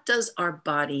what does our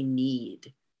body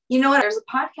need? You know what? There's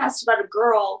a podcast about a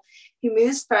girl who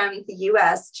moves from the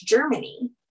US to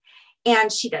Germany,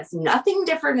 and she does nothing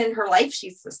different in her life. She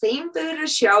eats the same food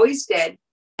as she always did,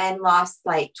 and lost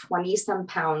like 20 some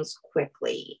pounds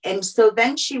quickly. And so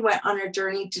then she went on a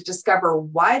journey to discover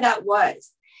why that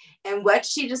was. And what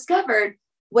she discovered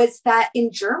was that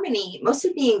in Germany, most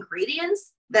of the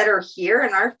ingredients that are here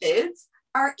in our foods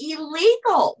are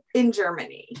illegal in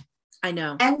Germany. I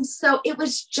know. And so it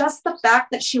was just the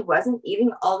fact that she wasn't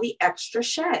eating all the extra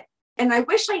shit. And I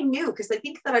wish I knew, because I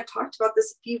think that I've talked about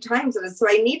this a few times. And so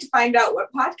I need to find out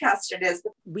what podcast it is.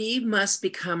 We must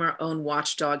become our own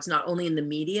watchdogs, not only in the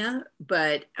media,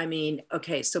 but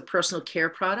okay, so personal care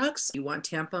products. You want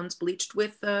tampons bleached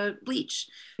with bleach.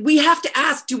 We have to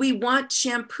ask, do we want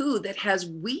shampoo that has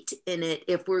wheat in it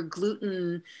if we're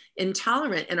gluten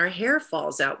intolerant and our hair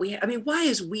falls out? Why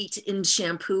is wheat in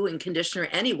shampoo and conditioner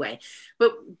anyway?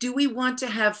 But do we want to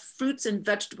have fruits and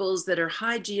vegetables that are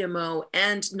high GMO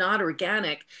and not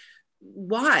organic?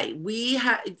 Why?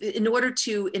 In order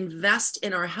to invest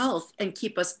in our health and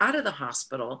keep us out of the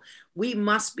hospital, we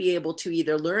must be able to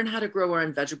either learn how to grow our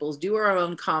own vegetables, do our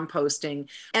own composting,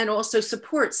 and also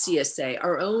support CSA,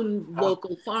 our own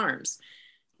local farms.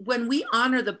 When we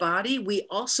honor the body, we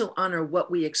also honor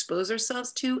what we expose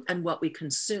ourselves to and what we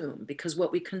consume, because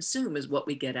what we consume is what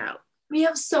we get out. We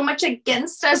have so much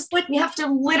against us, but we have to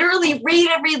literally read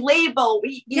every label.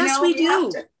 We do. Yes, we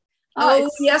do.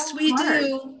 Yes, we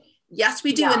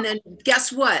do. Yeah. And then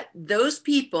guess what? Those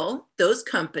people, those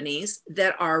companies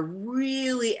that are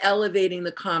really elevating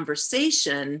the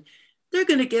conversation, they're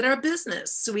going to get our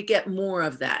business. So we get more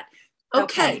of that.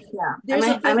 Okay. Yeah.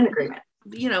 I'm in agreement.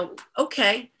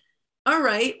 Okay. All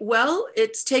right. Well,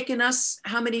 it's taken us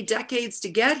how many decades to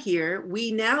get here?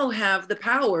 We now have the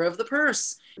power of the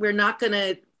purse. We're not going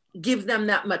to give them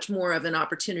that much more of an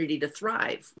opportunity to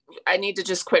thrive. I need to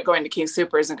just quit going to King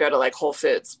Soopers and go to like Whole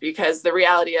Foods, because the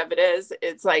reality of it is,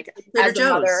 it's like as a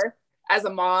mother, as a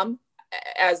mom,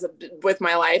 with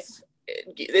my life,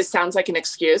 this sounds like an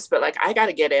excuse, but like I got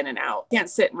to get in and out. I can't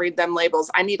sit and read them labels.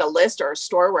 I need a list or a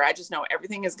store where I just know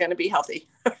everything is going to be healthy.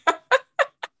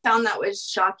 Found that was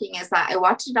shocking is that I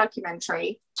watched a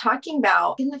documentary talking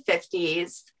about in the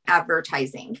 50s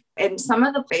advertising, and some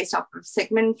of the based off of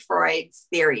Sigmund Freud's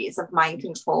theories of mind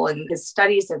control and his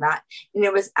studies of that. And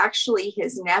it was actually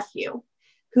his nephew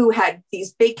who had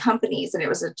these big companies, and it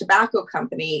was a tobacco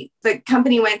company. The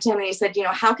company went to him and he said,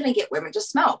 how can I get women to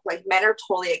smoke? Like, men are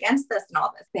totally against this and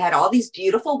all this. They had all these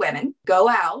beautiful women go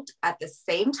out at the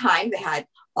same time. They had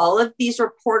all of these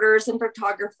reporters and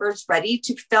photographers ready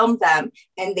to film them,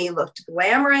 and they looked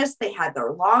glamorous. They had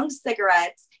their long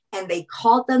cigarettes, and they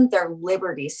called them their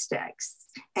Liberty Sticks.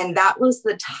 And that was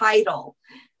the title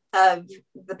of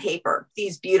the paper,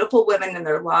 these beautiful women in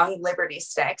their long Liberty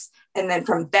Sticks. And then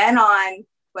from then on,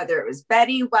 whether it was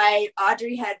Betty White,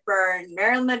 Audrey Hepburn,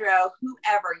 Marilyn Monroe,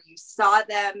 whoever, you saw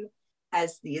them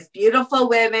as these beautiful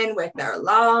women with their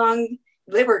long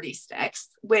Liberty Sticks,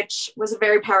 which was a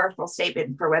very powerful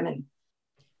statement for women.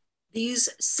 These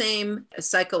same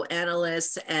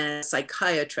psychoanalysts and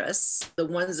psychiatrists, the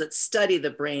ones that study the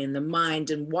brain, the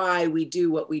mind, and why we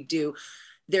do what we do,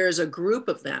 there's a group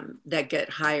of them that get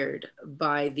hired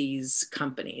by these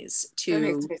companies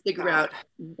to figure out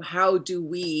how do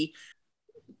we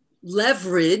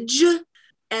leverage.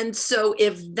 And so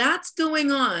if that's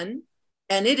going on,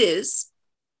 and it is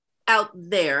out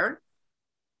there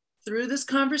through this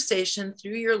conversation,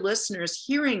 through your listeners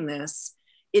hearing this,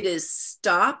 it is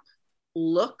stop,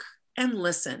 look, and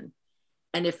listen.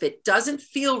 And if it doesn't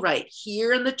feel right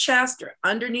here in the chest or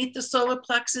underneath the solar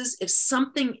plexus, if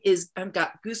something is, I've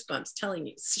got goosebumps telling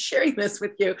you, sharing this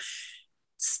with you,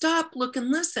 stop, look, and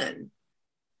listen.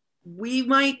 We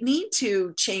might need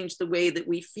to change the way that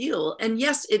we feel. And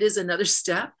yes, it is another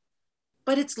step,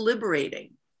 but it's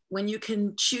liberating when you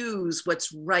can choose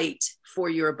what's right for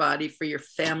your body, for your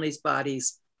family's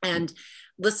bodies. And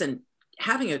listen,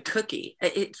 having a cookie,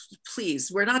 please,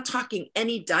 we're not talking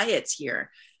any diets here.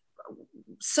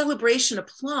 Celebration of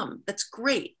plum, that's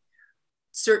great.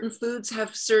 Certain foods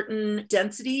have certain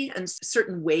density and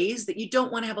certain ways that you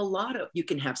don't want to have a lot of. You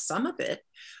can have some of it,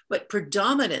 but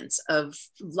predominance of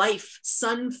life,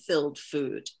 sun-filled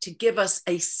food to give us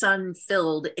a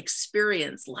sun-filled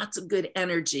experience, lots of good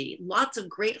energy, lots of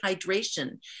great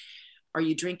hydration. Are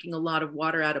you drinking a lot of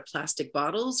water out of plastic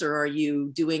bottles, or are you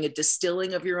doing a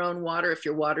distilling of your own water if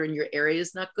your water in your area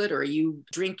is not good? Or are you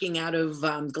drinking out of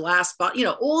glass bottles? You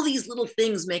know, all these little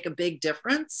things make a big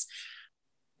difference.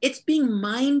 It's being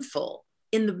mindful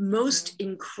in the most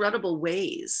incredible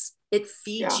ways. It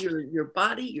feeds your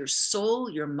body, your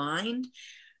soul, your mind,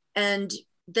 and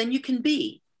then you can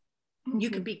be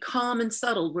calm and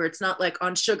subtle, where it's not like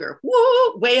on sugar,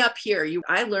 whoa, way up here.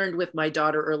 I learned with my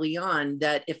daughter early on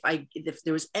that if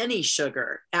there was any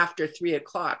sugar after 3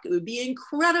 o'clock, it would be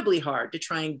incredibly hard to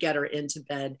try and get her into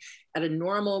bed at a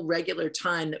normal, regular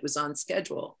time that was on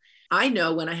schedule. I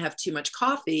know when I have too much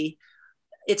coffee,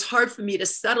 it's hard for me to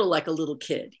settle like a little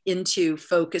kid into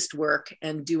focused work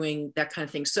and doing that kind of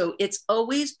thing. So it's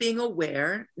always being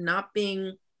aware, not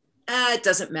being, it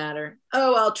doesn't matter.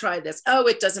 Oh, I'll try this. Oh,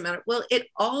 it doesn't matter. Well, it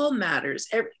all matters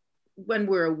when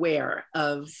we're aware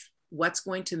of what's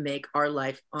going to make our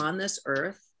life on this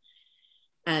earth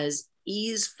as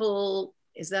easeful.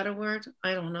 Is that a word?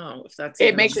 I don't know if that's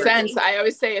it. Makes sense. I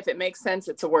always say if it makes sense,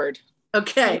 it's a word.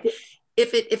 Okay.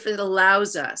 If it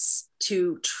allows us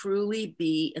to truly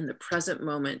be in the present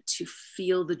moment, to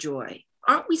feel the joy.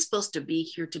 Aren't we supposed to be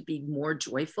here to be more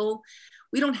joyful?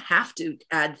 We don't have to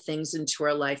add things into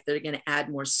our life that are going to add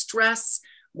more stress,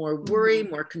 more worry,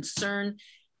 more concern.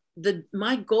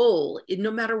 My goal,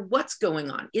 no matter what's going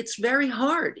on, it's very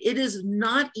hard. It is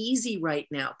not easy right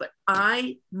now, but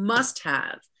I must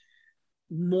have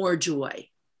more joy.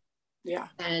 Yeah.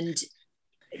 And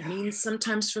it means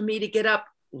sometimes for me to get up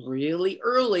really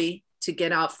early, to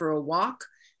get out for a walk,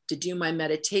 to do my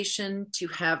meditation, to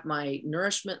have my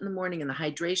nourishment in the morning and the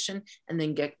hydration, and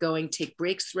then get going, take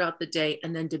breaks throughout the day,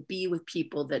 and then to be with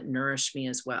people that nourish me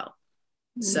as well.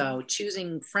 So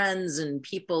choosing friends and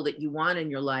people that you want in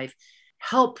your life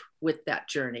help with that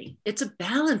journey. It's a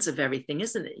balance of everything,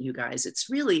 isn't it, you guys? It's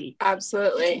really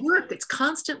absolutely it's work. It's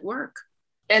constant work.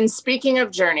 And speaking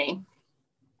of journey,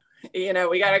 we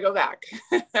got to go back.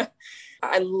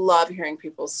 I love hearing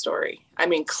people's story. I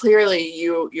mean, clearly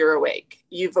you're awake.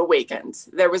 You've awakened.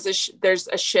 There's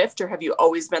a shift, or have you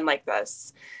always been like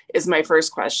this? Is my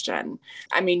first question.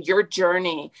 I mean, your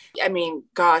journey,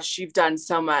 gosh, you've done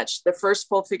so much. The first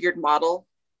full-figured model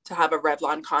to have a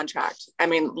Revlon contract. I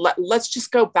mean, let's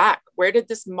just go back. Where did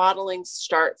this modeling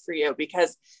start for you?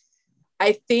 Because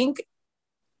I think,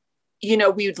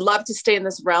 we'd love to stay in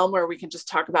this realm where we can just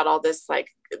talk about all this, like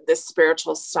this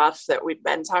spiritual stuff that we've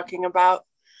been talking about.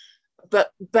 But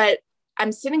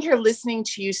I'm sitting here listening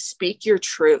to you speak your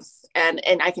truth, and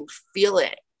I can feel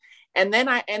it. And then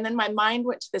my mind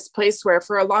went to this place where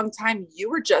for a long time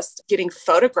you were just getting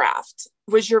photographed.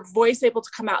 Was your voice able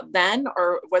to come out then,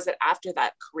 or was it after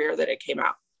that career that it came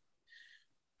out?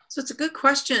 So it's a good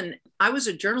question. I was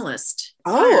a journalist.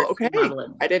 Oh, okay.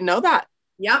 I didn't know that.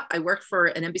 Yeah, I worked for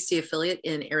an NBC affiliate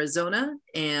in Arizona,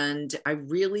 and I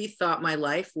really thought my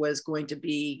life was going to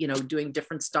be, doing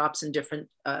different stops in different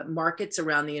markets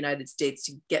around the United States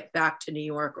to get back to New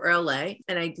York or LA.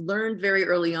 And I learned very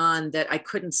early on that I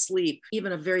couldn't sleep,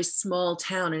 even a very small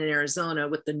town in Arizona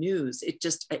with the news. It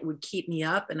would keep me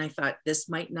up. And I thought this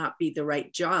might not be the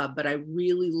right job, but I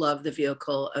really love the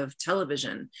vehicle of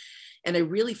television. And I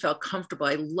really felt comfortable.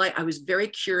 I was very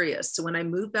curious. So when I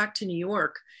moved back to New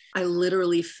York, I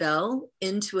literally fell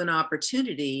into an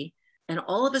opportunity. And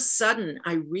all of a sudden,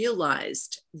 I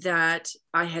realized that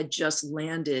I had just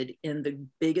landed in the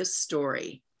biggest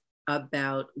story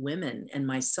about women and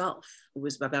myself. It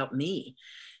was about me.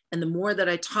 And the more that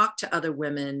I talked to other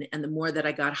women and the more that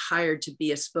I got hired to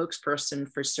be a spokesperson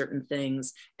for certain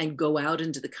things and go out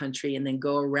into the country and then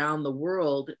go around the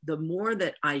world, the more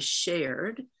that I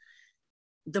shared,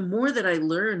 the more that I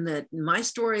learned that my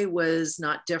story was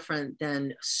not different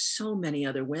than so many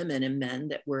other women and men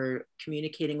that were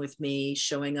communicating with me,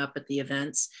 showing up at the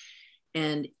events.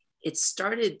 And it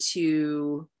started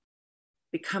to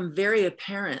become very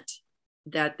apparent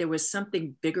that there was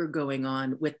something bigger going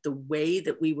on with the way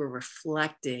that we were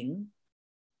reflecting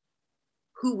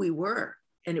who we were,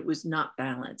 and it was not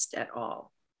balanced at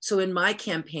all. So in my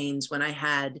campaigns, when I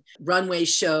had runway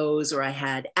shows or I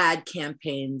had ad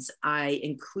campaigns, I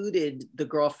included the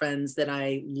girlfriends that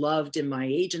I loved in my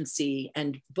agency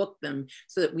and booked them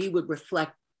so that we would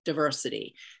reflect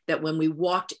diversity, that when we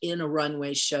walked in a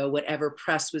runway show, whatever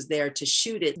press was there to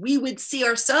shoot it, we would see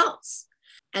ourselves.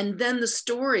 And then the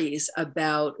stories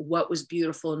about what was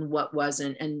beautiful and what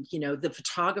wasn't. And, you know, the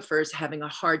photographers having a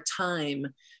hard time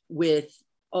with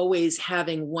always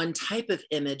having one type of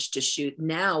image to shoot.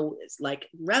 Now it's like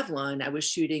Revlon. I was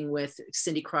shooting with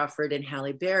Cindy Crawford and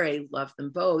Halle Berry, love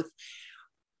them both.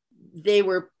 They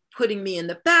were putting me in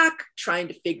the back, trying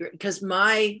to figure, because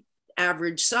my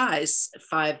average size,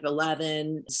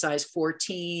 5'11", size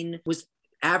 14, was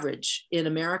average in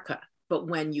America. But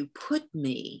when you put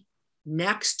me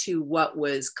next to what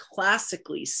was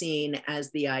classically seen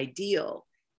as the ideal,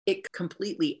 it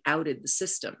completely outed the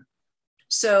system.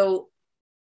 So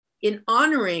in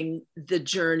honoring the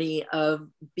journey of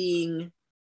being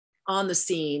on the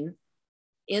scene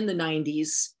in the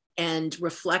 90s and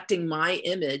reflecting my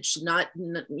image, I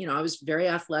was very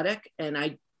athletic and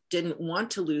I didn't want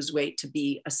to lose weight to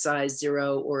be a size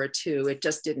 0 or a 2. It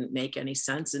just didn't make any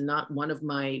sense and not one of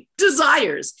my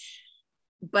desires.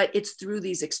 But it's through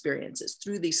these experiences,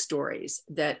 through these stories,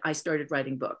 that I started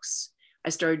writing books. I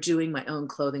started doing my own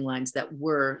clothing lines that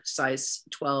were size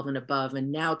 12 and above.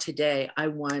 And now today, I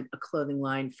want a clothing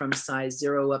line from size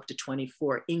 0 up to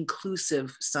 24,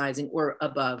 inclusive sizing or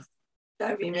above.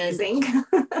 That'd be amazing.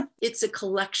 It's a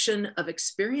collection of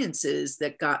experiences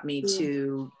that got me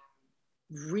to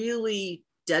really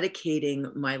dedicating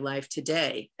my life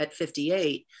today. At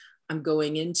 58, I'm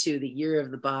going into the Year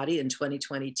of the Body in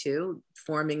 2022,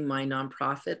 forming my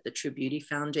nonprofit, the True Beauty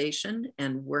Foundation,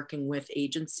 and working with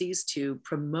agencies to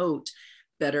promote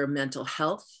better mental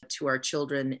health to our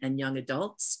children and young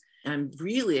adults. I'm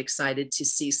really excited to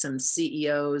see some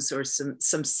CEOs or some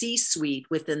C-suite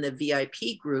within the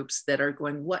VIP groups that are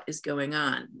going, what is going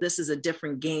on? This is a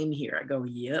different game here. I go,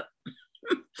 yep.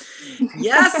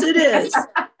 Yes, it is.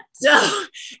 So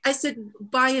I said,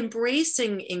 by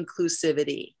embracing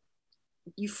inclusivity,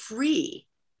 you free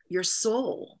your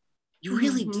soul. You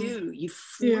really do. You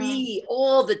free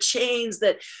all the chains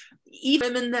that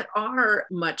even women that are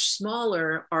much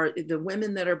smaller, are the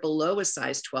women that are below a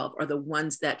size 12 are the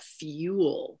ones that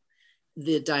fuel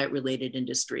the diet related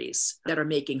industries that are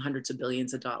making hundreds of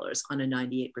billions of dollars on a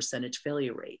 98%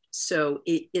 failure rate. So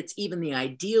it's even the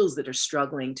ideals that are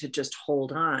struggling to just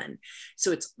hold on.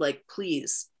 So it's like,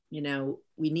 please,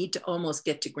 we need to almost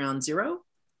get to ground zero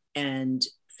and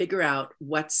figure out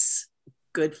what's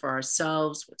good for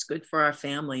ourselves, what's good for our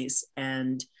families,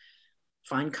 and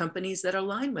find companies that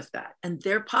align with that. And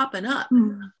they're popping up.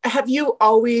 Have you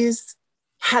always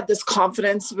had this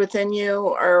confidence within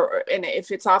you, and if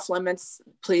it's off limits,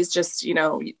 please just,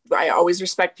 I always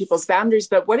respect people's boundaries,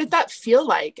 but what did that feel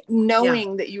like,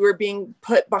 knowing that you were being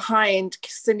put behind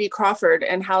Cindy Crawford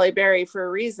and Halle Berry for a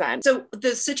reason? So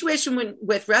the situation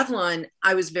with Revlon,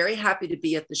 I was very happy to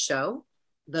be at the show,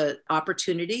 the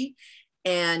opportunity.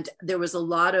 And there was a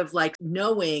lot of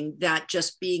knowing that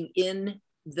just being in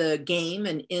the game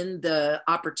and in the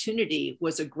opportunity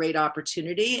was a great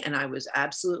opportunity. And I was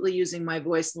absolutely using my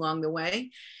voice along the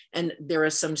way. And there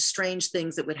are some strange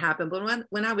things that would happen. But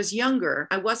when I was younger,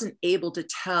 I wasn't able to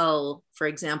tell, for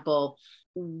example,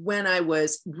 when I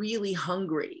was really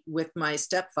hungry with my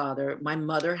stepfather, my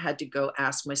mother had to go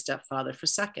ask my stepfather for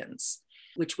seconds,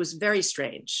 which was very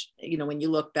strange. When you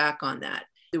look back on that,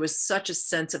 there was such a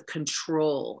sense of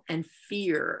control and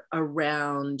fear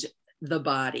around the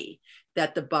body,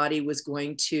 that the body was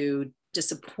going to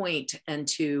disappoint and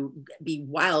to be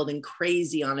wild and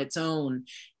crazy on its own,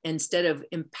 instead of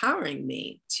empowering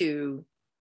me to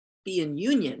be in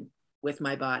union with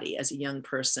my body as a young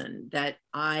person, that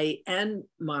I and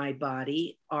my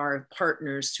body are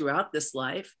partners throughout this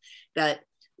life, that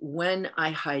when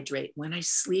I hydrate, when I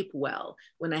sleep well,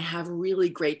 when I have really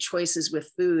great choices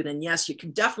with food. And yes, you can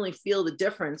definitely feel the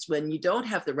difference when you don't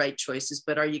have the right choices,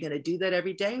 but are you going to do that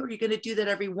every day, or are you going to do that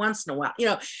every once in a while?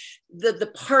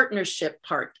 The partnership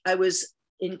part, I was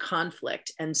in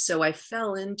conflict. And so I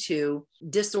fell into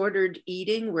disordered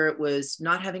eating, where it was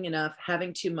not having enough,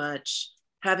 having too much,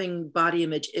 having body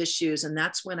image issues. And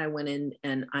that's when I went in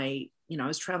and I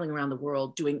was traveling around the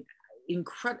world doing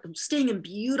incredible, staying in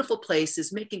beautiful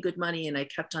places, making good money. And I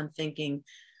kept on thinking,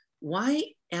 why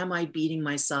am I beating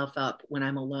myself up when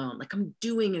I'm alone? Like, I'm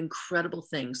doing incredible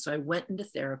things. So I went into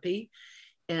therapy.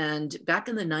 And back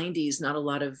in the 90s, not a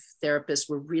lot of therapists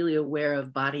were really aware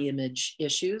of body image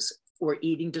issues or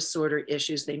eating disorder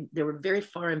issues. They were very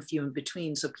far and few in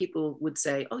between. So people would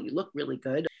say, oh, you look really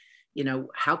good.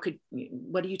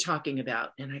 What are you talking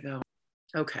about? And I go,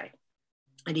 okay,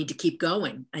 I need to keep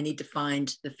going. I need to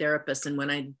find the therapist. And when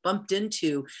I bumped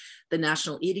into the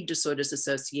National Eating Disorders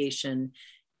Association,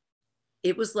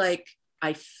 it was like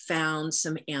I found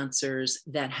some answers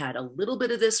that had a little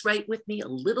bit of this right with me, a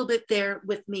little bit there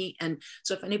with me. And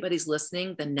so if anybody's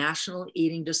listening, the National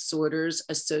Eating Disorders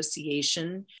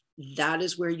Association, that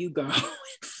is where you go.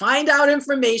 Find out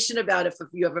information about it. If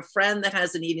you have a friend that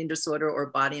has an eating disorder or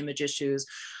body image issues,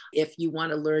 if you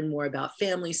want to learn more about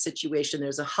family situation,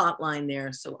 there's a hotline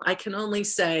there. So I can only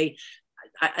say,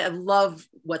 I love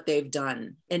what they've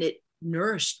done. And it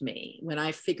nourished me when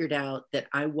I figured out that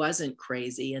I wasn't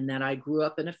crazy and that I grew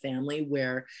up in a family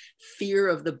where fear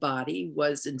of the body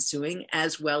was ensuing,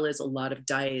 as well as a lot of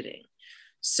dieting.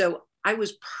 So I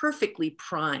was perfectly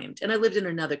primed, and I lived in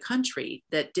another country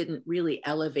that didn't really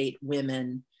elevate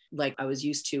women like I was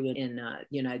used to in the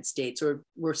United States, or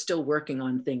we're still working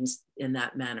on things in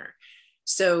that manner.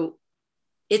 So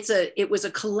it was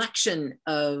a collection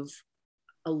of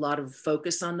a lot of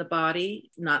focus on the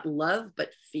body, not love,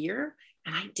 but fear.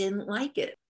 And I didn't like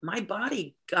it. My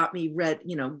body got me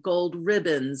gold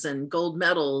ribbons and gold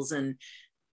medals. And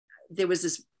there was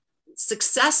this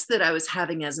success that I was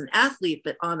having as an athlete,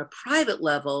 but on a private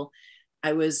level,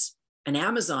 I was an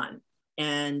Amazon.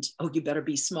 And, oh, you better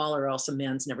be smaller, or else a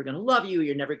man's never going to love you.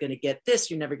 You're never going to get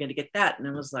this. You're never going to get that. And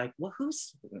I was like, well,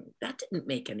 that didn't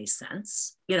make any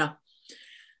sense,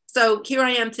 So here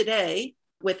I am today,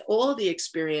 with all the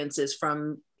experiences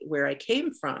from where I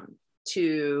came from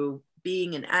to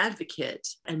being an advocate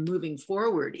and moving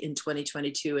forward in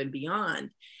 2022 and beyond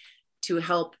to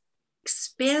help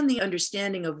expand the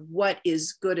understanding of what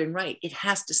is good and right. It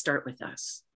has to start with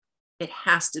us. It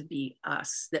has to be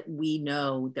us, that we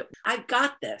know that I've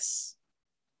got this.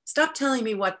 Stop telling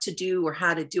me what to do or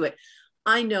how to do it.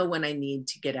 I know when I need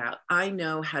to get out. I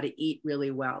know how to eat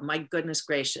really well. My goodness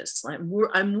gracious.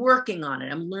 I'm working on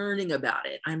it. I'm learning about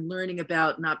it. I'm learning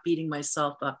about not beating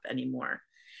myself up anymore.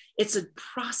 It's a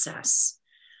process,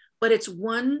 but it's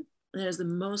one that is the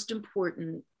most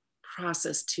important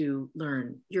process to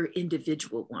learn, your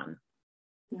individual one.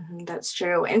 That's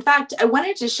true. In fact, I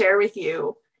wanted to share with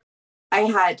you, I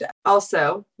had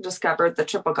also discovered the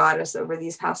Triple Goddess over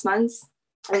these past months.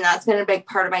 And that's been a big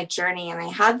part of my journey. And I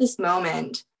had this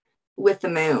moment with the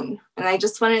moon, and I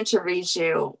just wanted to read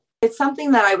you. It's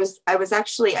something that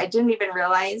I didn't even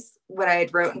realize what I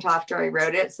had wrote until after I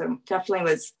wrote it. So definitely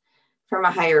was from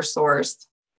a higher source.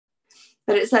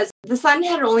 But it says, the sun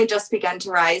had only just begun to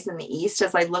rise in the east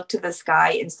as I looked to the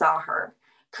sky and saw her,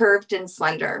 curved and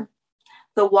slender.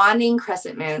 The waning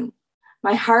crescent moon.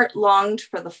 My heart longed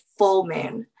for the full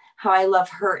moon. How I love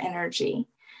her energy.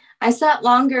 I sat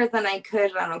longer than I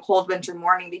could on a cold winter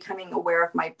morning, becoming aware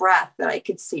of my breath that I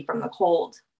could see from the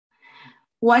cold.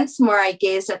 Once more, I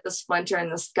gazed at the splinter in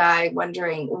the sky,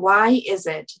 wondering, why is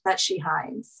it that she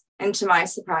hides? And to my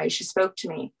surprise, she spoke to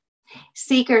me.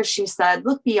 Seeker, she said,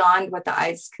 look beyond what the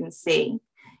eyes can see.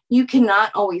 You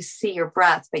cannot always see your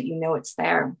breath, but you know it's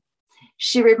there.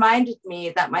 She reminded me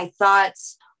that my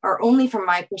thoughts are only from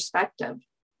my perspective,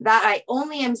 that I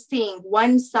only am seeing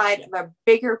one side of a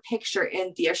bigger picture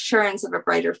in the assurance of a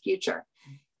brighter future.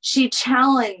 She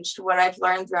challenged what I've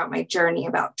learned throughout my journey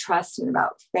about trust and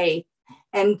about faith,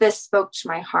 and this spoke to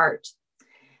my heart.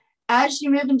 As you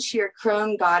move into your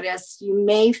crone goddess, you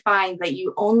may find that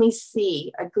you only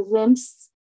see a glimpse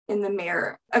in the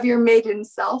mirror of your maiden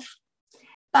self,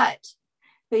 but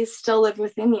they still live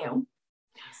within you.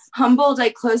 Humbled, I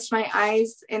closed my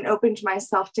eyes and opened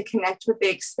myself to connect with the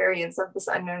experience of this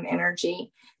unknown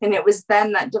energy. And it was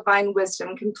then that divine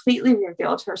wisdom completely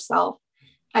revealed herself.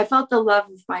 I felt the love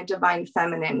of my divine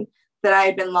feminine that I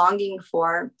had been longing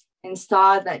for, and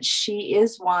saw that she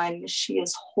is one, she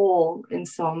is whole, and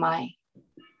so am I.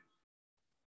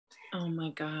 Oh my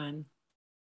God.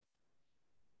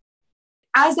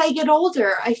 As I get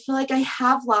older, I feel like I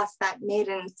have lost that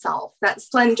maiden self, that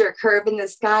slender curve in the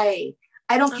sky.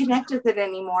 I don't connect with it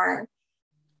anymore.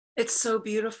 It's so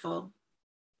beautiful.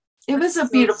 It was a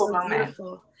beautiful moment.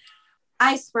 Beautiful.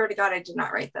 I swear to God, I did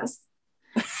not write this.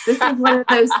 This is one of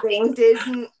those things,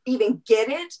 didn't even get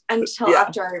it until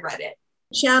after I read it.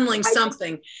 Channeling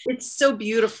something. It's so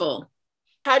beautiful.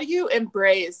 How do you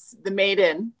embrace the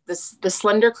maiden, the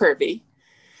slender curvy?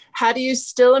 How do you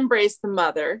still embrace the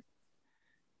mother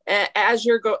as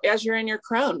you're in your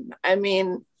crone? I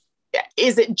mean,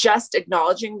 is it just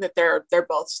acknowledging that they're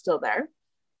both still there?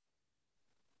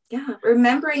 Yeah,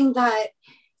 remembering that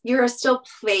you're still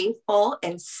playful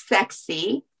and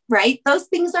sexy, right? Those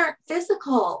things aren't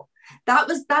physical.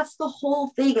 That's the whole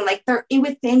thing. Like, they're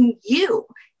within you.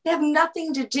 They have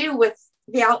nothing to do with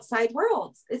the outside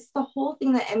world. It's the whole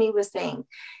thing that Emmy was saying.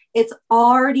 It's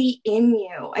already in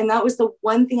you. And that was the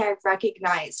one thing I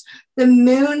recognized. The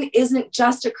moon isn't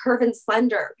just a curve and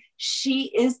slender.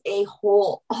 She is a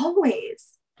whole, always.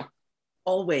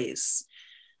 Always.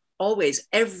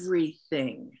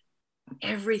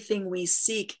 Everything we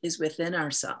seek is within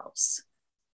ourselves.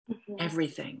 Mm-hmm.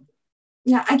 Everything.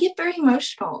 Yeah, I get very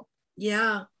emotional.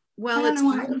 Yeah. Well, it's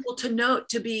wonderful to note,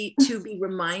 to be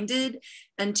reminded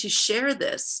and to share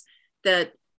this,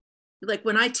 that like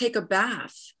when I take a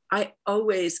bath,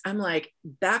 I'm like,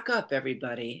 back up,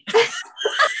 everybody.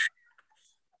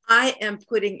 I am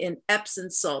putting in Epsom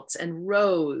salts and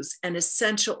rose and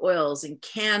essential oils and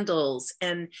candles,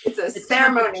 and it's a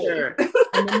ceremony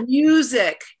and the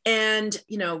music. And,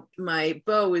 my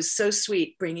beau is so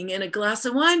sweet, bringing in a glass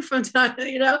of wine from time,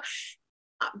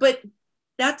 but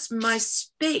that's my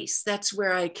space. That's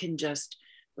where I can just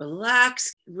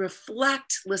relax,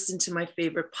 reflect, listen to my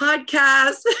favorite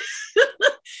podcast.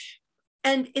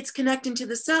 And it's connecting to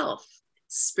the self,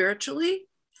 spiritually,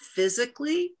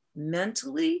 physically,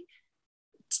 mentally,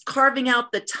 carving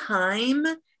out the time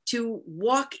to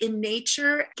walk in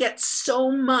nature, get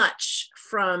so much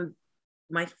from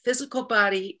my physical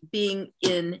body being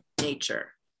in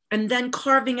nature, and then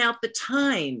carving out the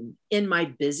time in my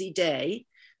busy day.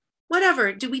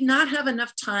 Whatever, do we not have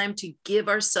enough time to give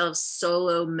ourselves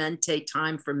solo mente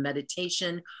time for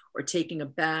meditation or taking a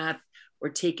bath or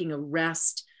taking a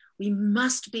rest? We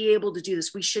must be able to do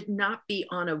this. We should not be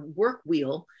on a work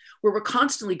wheel where we're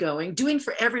constantly doing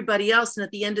for everybody else. And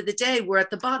at the end of the day, we're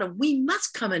at the bottom. We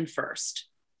must come in first.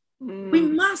 We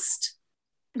must.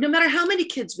 No matter how many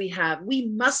kids we have, we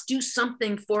must do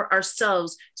something for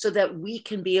ourselves so that we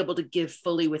can be able to give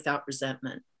fully without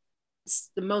resentment.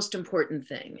 It's the most important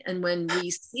thing. And when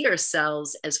we see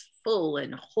ourselves as full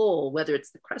and whole, whether it's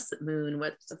the crescent moon,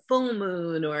 whether it's a full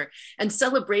moon, and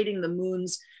celebrating the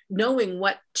moons, knowing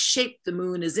what shape the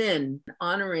moon is in,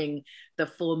 honoring the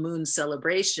full moon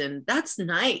celebration, that's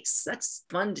nice. That's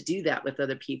fun to do that with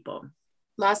other people.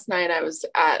 Last night I was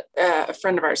at a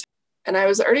friend of ours, and I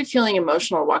was already feeling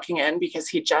emotional walking in because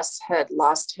he just had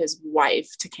lost his wife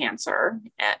to cancer,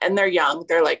 and they're young.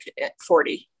 They're like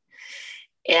 40.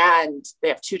 And they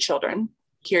have 2 children.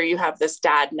 Here you have this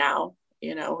dad now,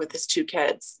 with his 2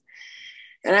 kids.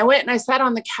 And I went and I sat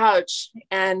on the couch,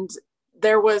 and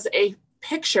there was a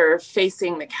picture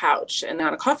facing the couch and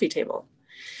on a coffee table.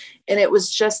 And it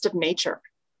was just of nature.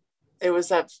 It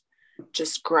was of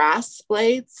just grass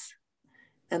blades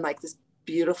and like this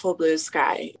beautiful blue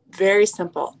sky, very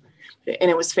simple. And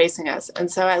it was facing us.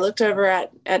 And so I looked over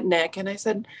at Nick and I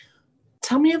said,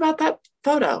 tell me about that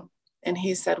photo. And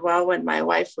he said, well, when my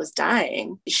wife was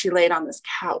dying, she laid on this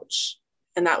couch.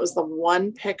 And that was the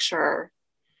one picture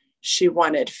she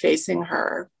wanted facing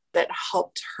her that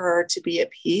helped her to be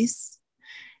at peace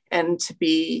and to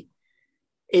be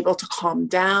able to calm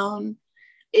down.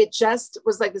 It just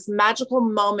was like this magical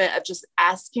moment of just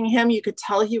asking him. You could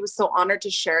tell he was so honored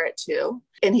to share it too.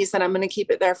 And he said, I'm going to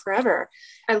keep it there forever.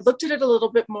 I looked at it a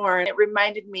little bit more, and it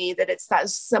reminded me that it's that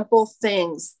simple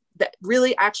things that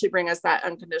really actually bring us that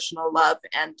unconditional love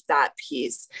and that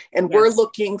peace. And we're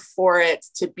looking for it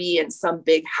to be in some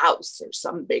big house or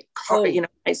some big car,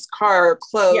 nice car or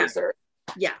clothes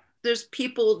There's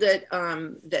people that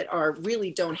are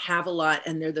really don't have a lot,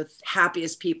 and they're the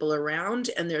happiest people around.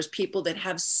 And there's people that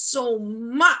have so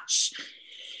much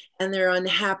and they're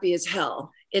unhappy as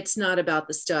hell. It's not about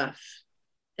the stuff.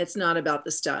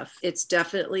 It's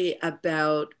definitely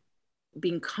about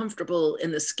being comfortable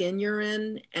in the skin you're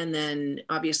in, and then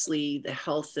obviously the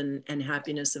health and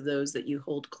happiness of those that you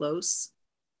hold close.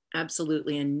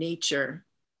 Absolutely. And nature,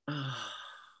 oh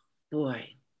boy.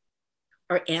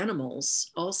 Our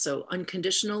animals also,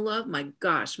 unconditional love. My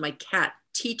gosh, my cat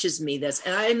teaches me this,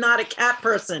 and I'm not a cat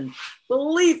person,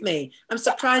 believe me. I'm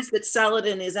surprised that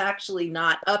Saladin is actually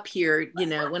not up here.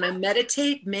 When I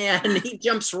meditate, man, he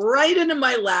jumps right into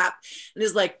my lap and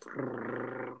is like,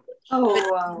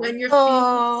 Oh, when you're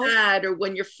feeling sad or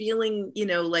when you're feeling,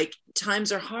 like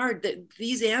times are hard, that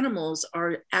these animals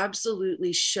are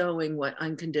absolutely showing what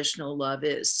unconditional love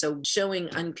is. So showing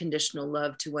unconditional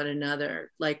love to one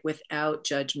another, like without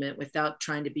judgment, without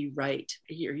trying to be right.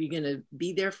 Are you going to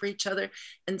be there for each other?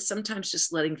 And sometimes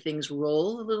just letting things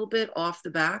roll a little bit off the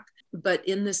back. But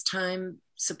in this time,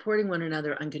 supporting one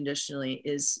another unconditionally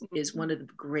is one of the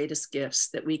greatest gifts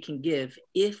that we can give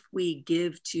if we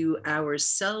give to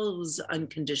ourselves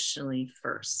unconditionally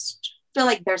first. I feel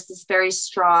like there's this very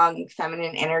strong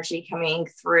feminine energy coming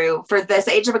through for this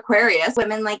age of Aquarius.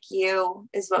 Women like you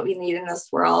is what we need in this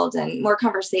world, and more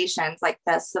conversations like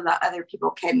this so that other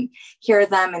people can hear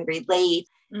them and relate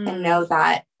and know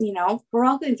that, we're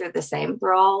all going through the same.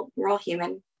 We're all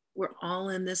human. We're all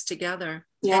in this together.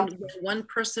 Yeah. And when one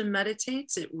person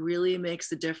meditates, it really makes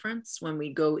a difference when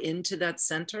we go into that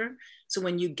center. So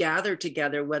when you gather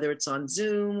together, whether it's on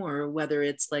Zoom or whether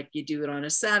it's like you do it on a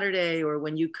Saturday, or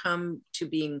when you come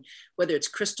to whether it's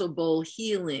crystal bowl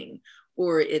healing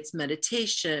or it's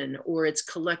meditation or it's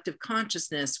collective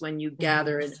consciousness, when you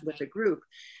gather with a group,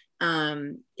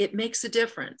 it makes a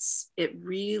difference. It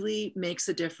really makes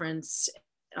a difference.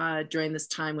 During this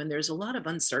time when there's a lot of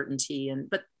uncertainty,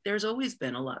 but there's always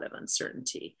been a lot of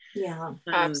uncertainty. Yeah,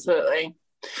 absolutely.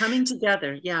 Coming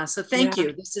together. Yeah. So thank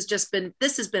you. This has been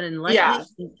enlightening. Yeah.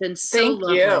 It's been so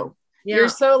lovely. You. Yeah. You're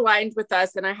so aligned with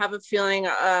us. And I have a feeling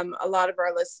a lot of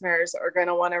our listeners are going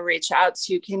to want to reach out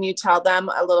to you. Can you tell them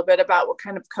a little bit about what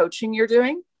kind of coaching you're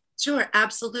doing? Sure,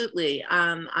 absolutely.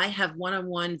 I have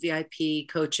one-on-one VIP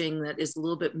coaching that is a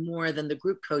little bit more than the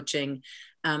group coaching.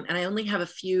 And I only have a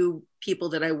few people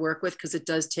that I work with because it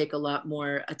does take a lot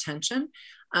more attention.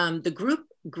 The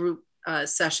group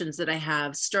sessions that I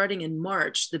have starting in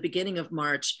March, the beginning of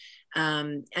March,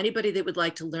 anybody that would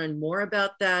like to learn more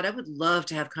about that, I would love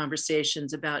to have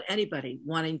conversations about anybody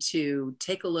wanting to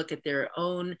take a look at their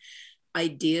own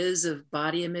ideas of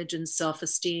body image and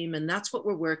self-esteem. And that's what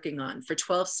we're working on for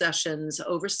 12 sessions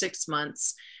over 6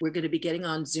 months. We're going to be getting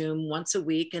on Zoom once a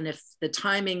week. And if the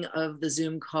timing of the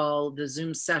Zoom call, the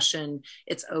Zoom session,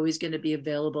 it's always going to be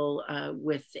available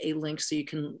with a link so you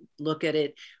can look at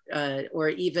it. Or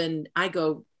even I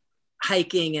go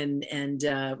hiking and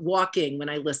walking when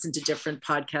I listen to different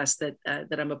podcasts that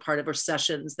I'm a part of, or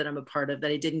sessions that I'm a part of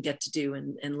that I didn't get to do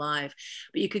in live.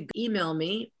 But you could email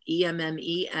me,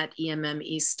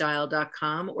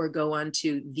 emme@emmestyle.com, or go on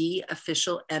to The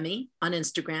Official Emmy on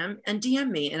Instagram and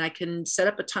DM me, and I can set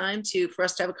up a time for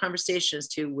us to have a conversation as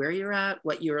to where you're at,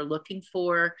 what you're looking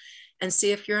for, and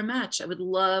see if you're a match. I would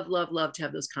love, love, love to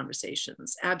have those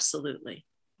conversations. Absolutely.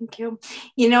 Thank you.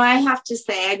 I have to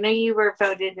say, I know you were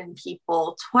voted in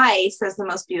People twice as the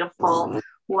most beautiful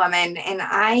woman. And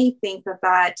I think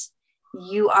that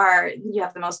you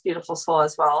have the most beautiful soul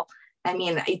as well. I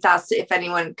mean, if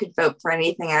anyone could vote for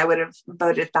anything, I would have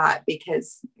voted that,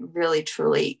 because really,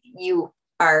 truly, you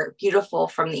are beautiful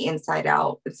from the inside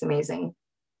out. It's amazing.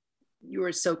 You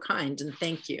are so kind, and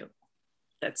thank you.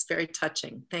 That's very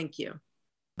touching. Thank you.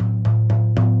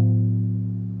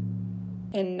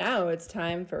 And now it's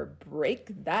time for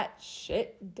Break That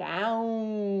Shit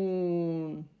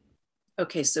Down.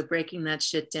 Okay, so breaking that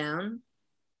shit down,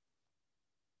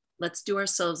 let's do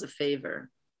ourselves a favor.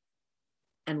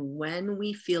 And when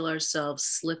we feel ourselves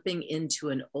slipping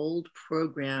into an old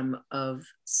program of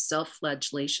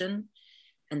self-flagellation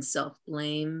and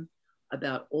self-blame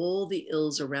about all the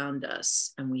ills around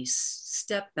us, and we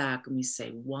step back and we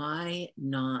say, why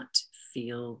not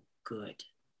feel good?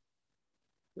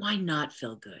 Why not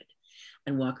feel good?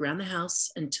 And walk around the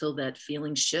house until that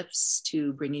feeling shifts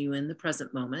to bringing you in the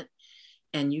present moment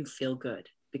and you feel good,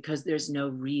 because there's no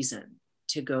reason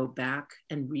to go back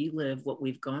and relive what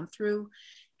we've gone through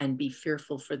and be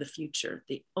fearful for the future.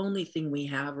 The only thing we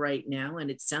have right now,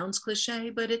 and it sounds cliche,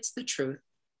 but it's the truth,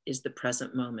 is the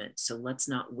present moment. So let's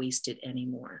not waste it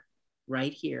anymore.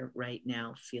 Right here, right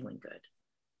now, feeling good.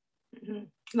 Mm-hmm.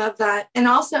 Love that. And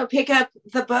also pick up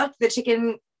the book, The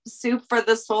Chicken Soup for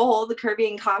the Soul, The Curvy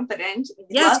and Confident.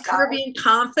 Yes, Curvy and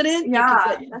Confident.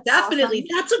 Yeah, definitely.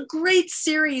 Awesome. That's a great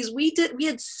series. We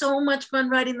had so much fun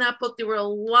writing that book. There were a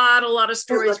lot of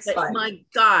stories, but fun. My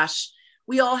gosh,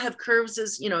 we all have curves.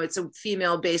 As you know, it's a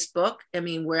female-based book. I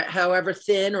mean, however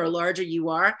thin or larger you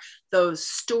are, those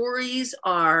stories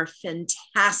are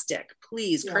fantastic.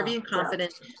 Please, Curvy and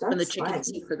Confident from the Chicken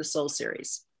Soup for the Soul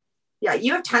series. Yeah,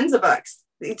 you have tons of books,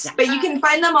 but you can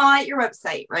find them all at your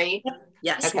website, right?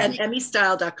 Yes, okay. At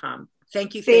emmestyle.com.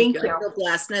 Thank you. I feel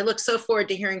blessed. And I look so forward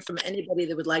to hearing from anybody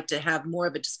that would like to have more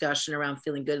of a discussion around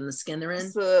feeling good in the skin they're in.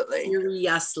 Absolutely.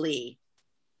 Seriously.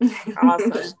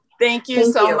 Awesome. Thank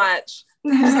you so much.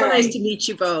 So nice to meet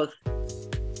you both.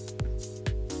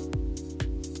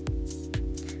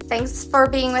 Thanks for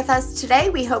being with us today.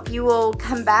 We hope you will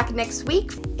come back next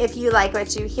week. If you like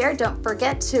what you hear, don't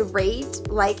forget to rate,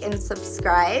 like, and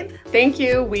subscribe. Thank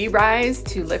you. We rise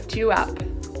to lift you up.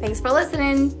 Thanks for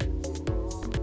listening.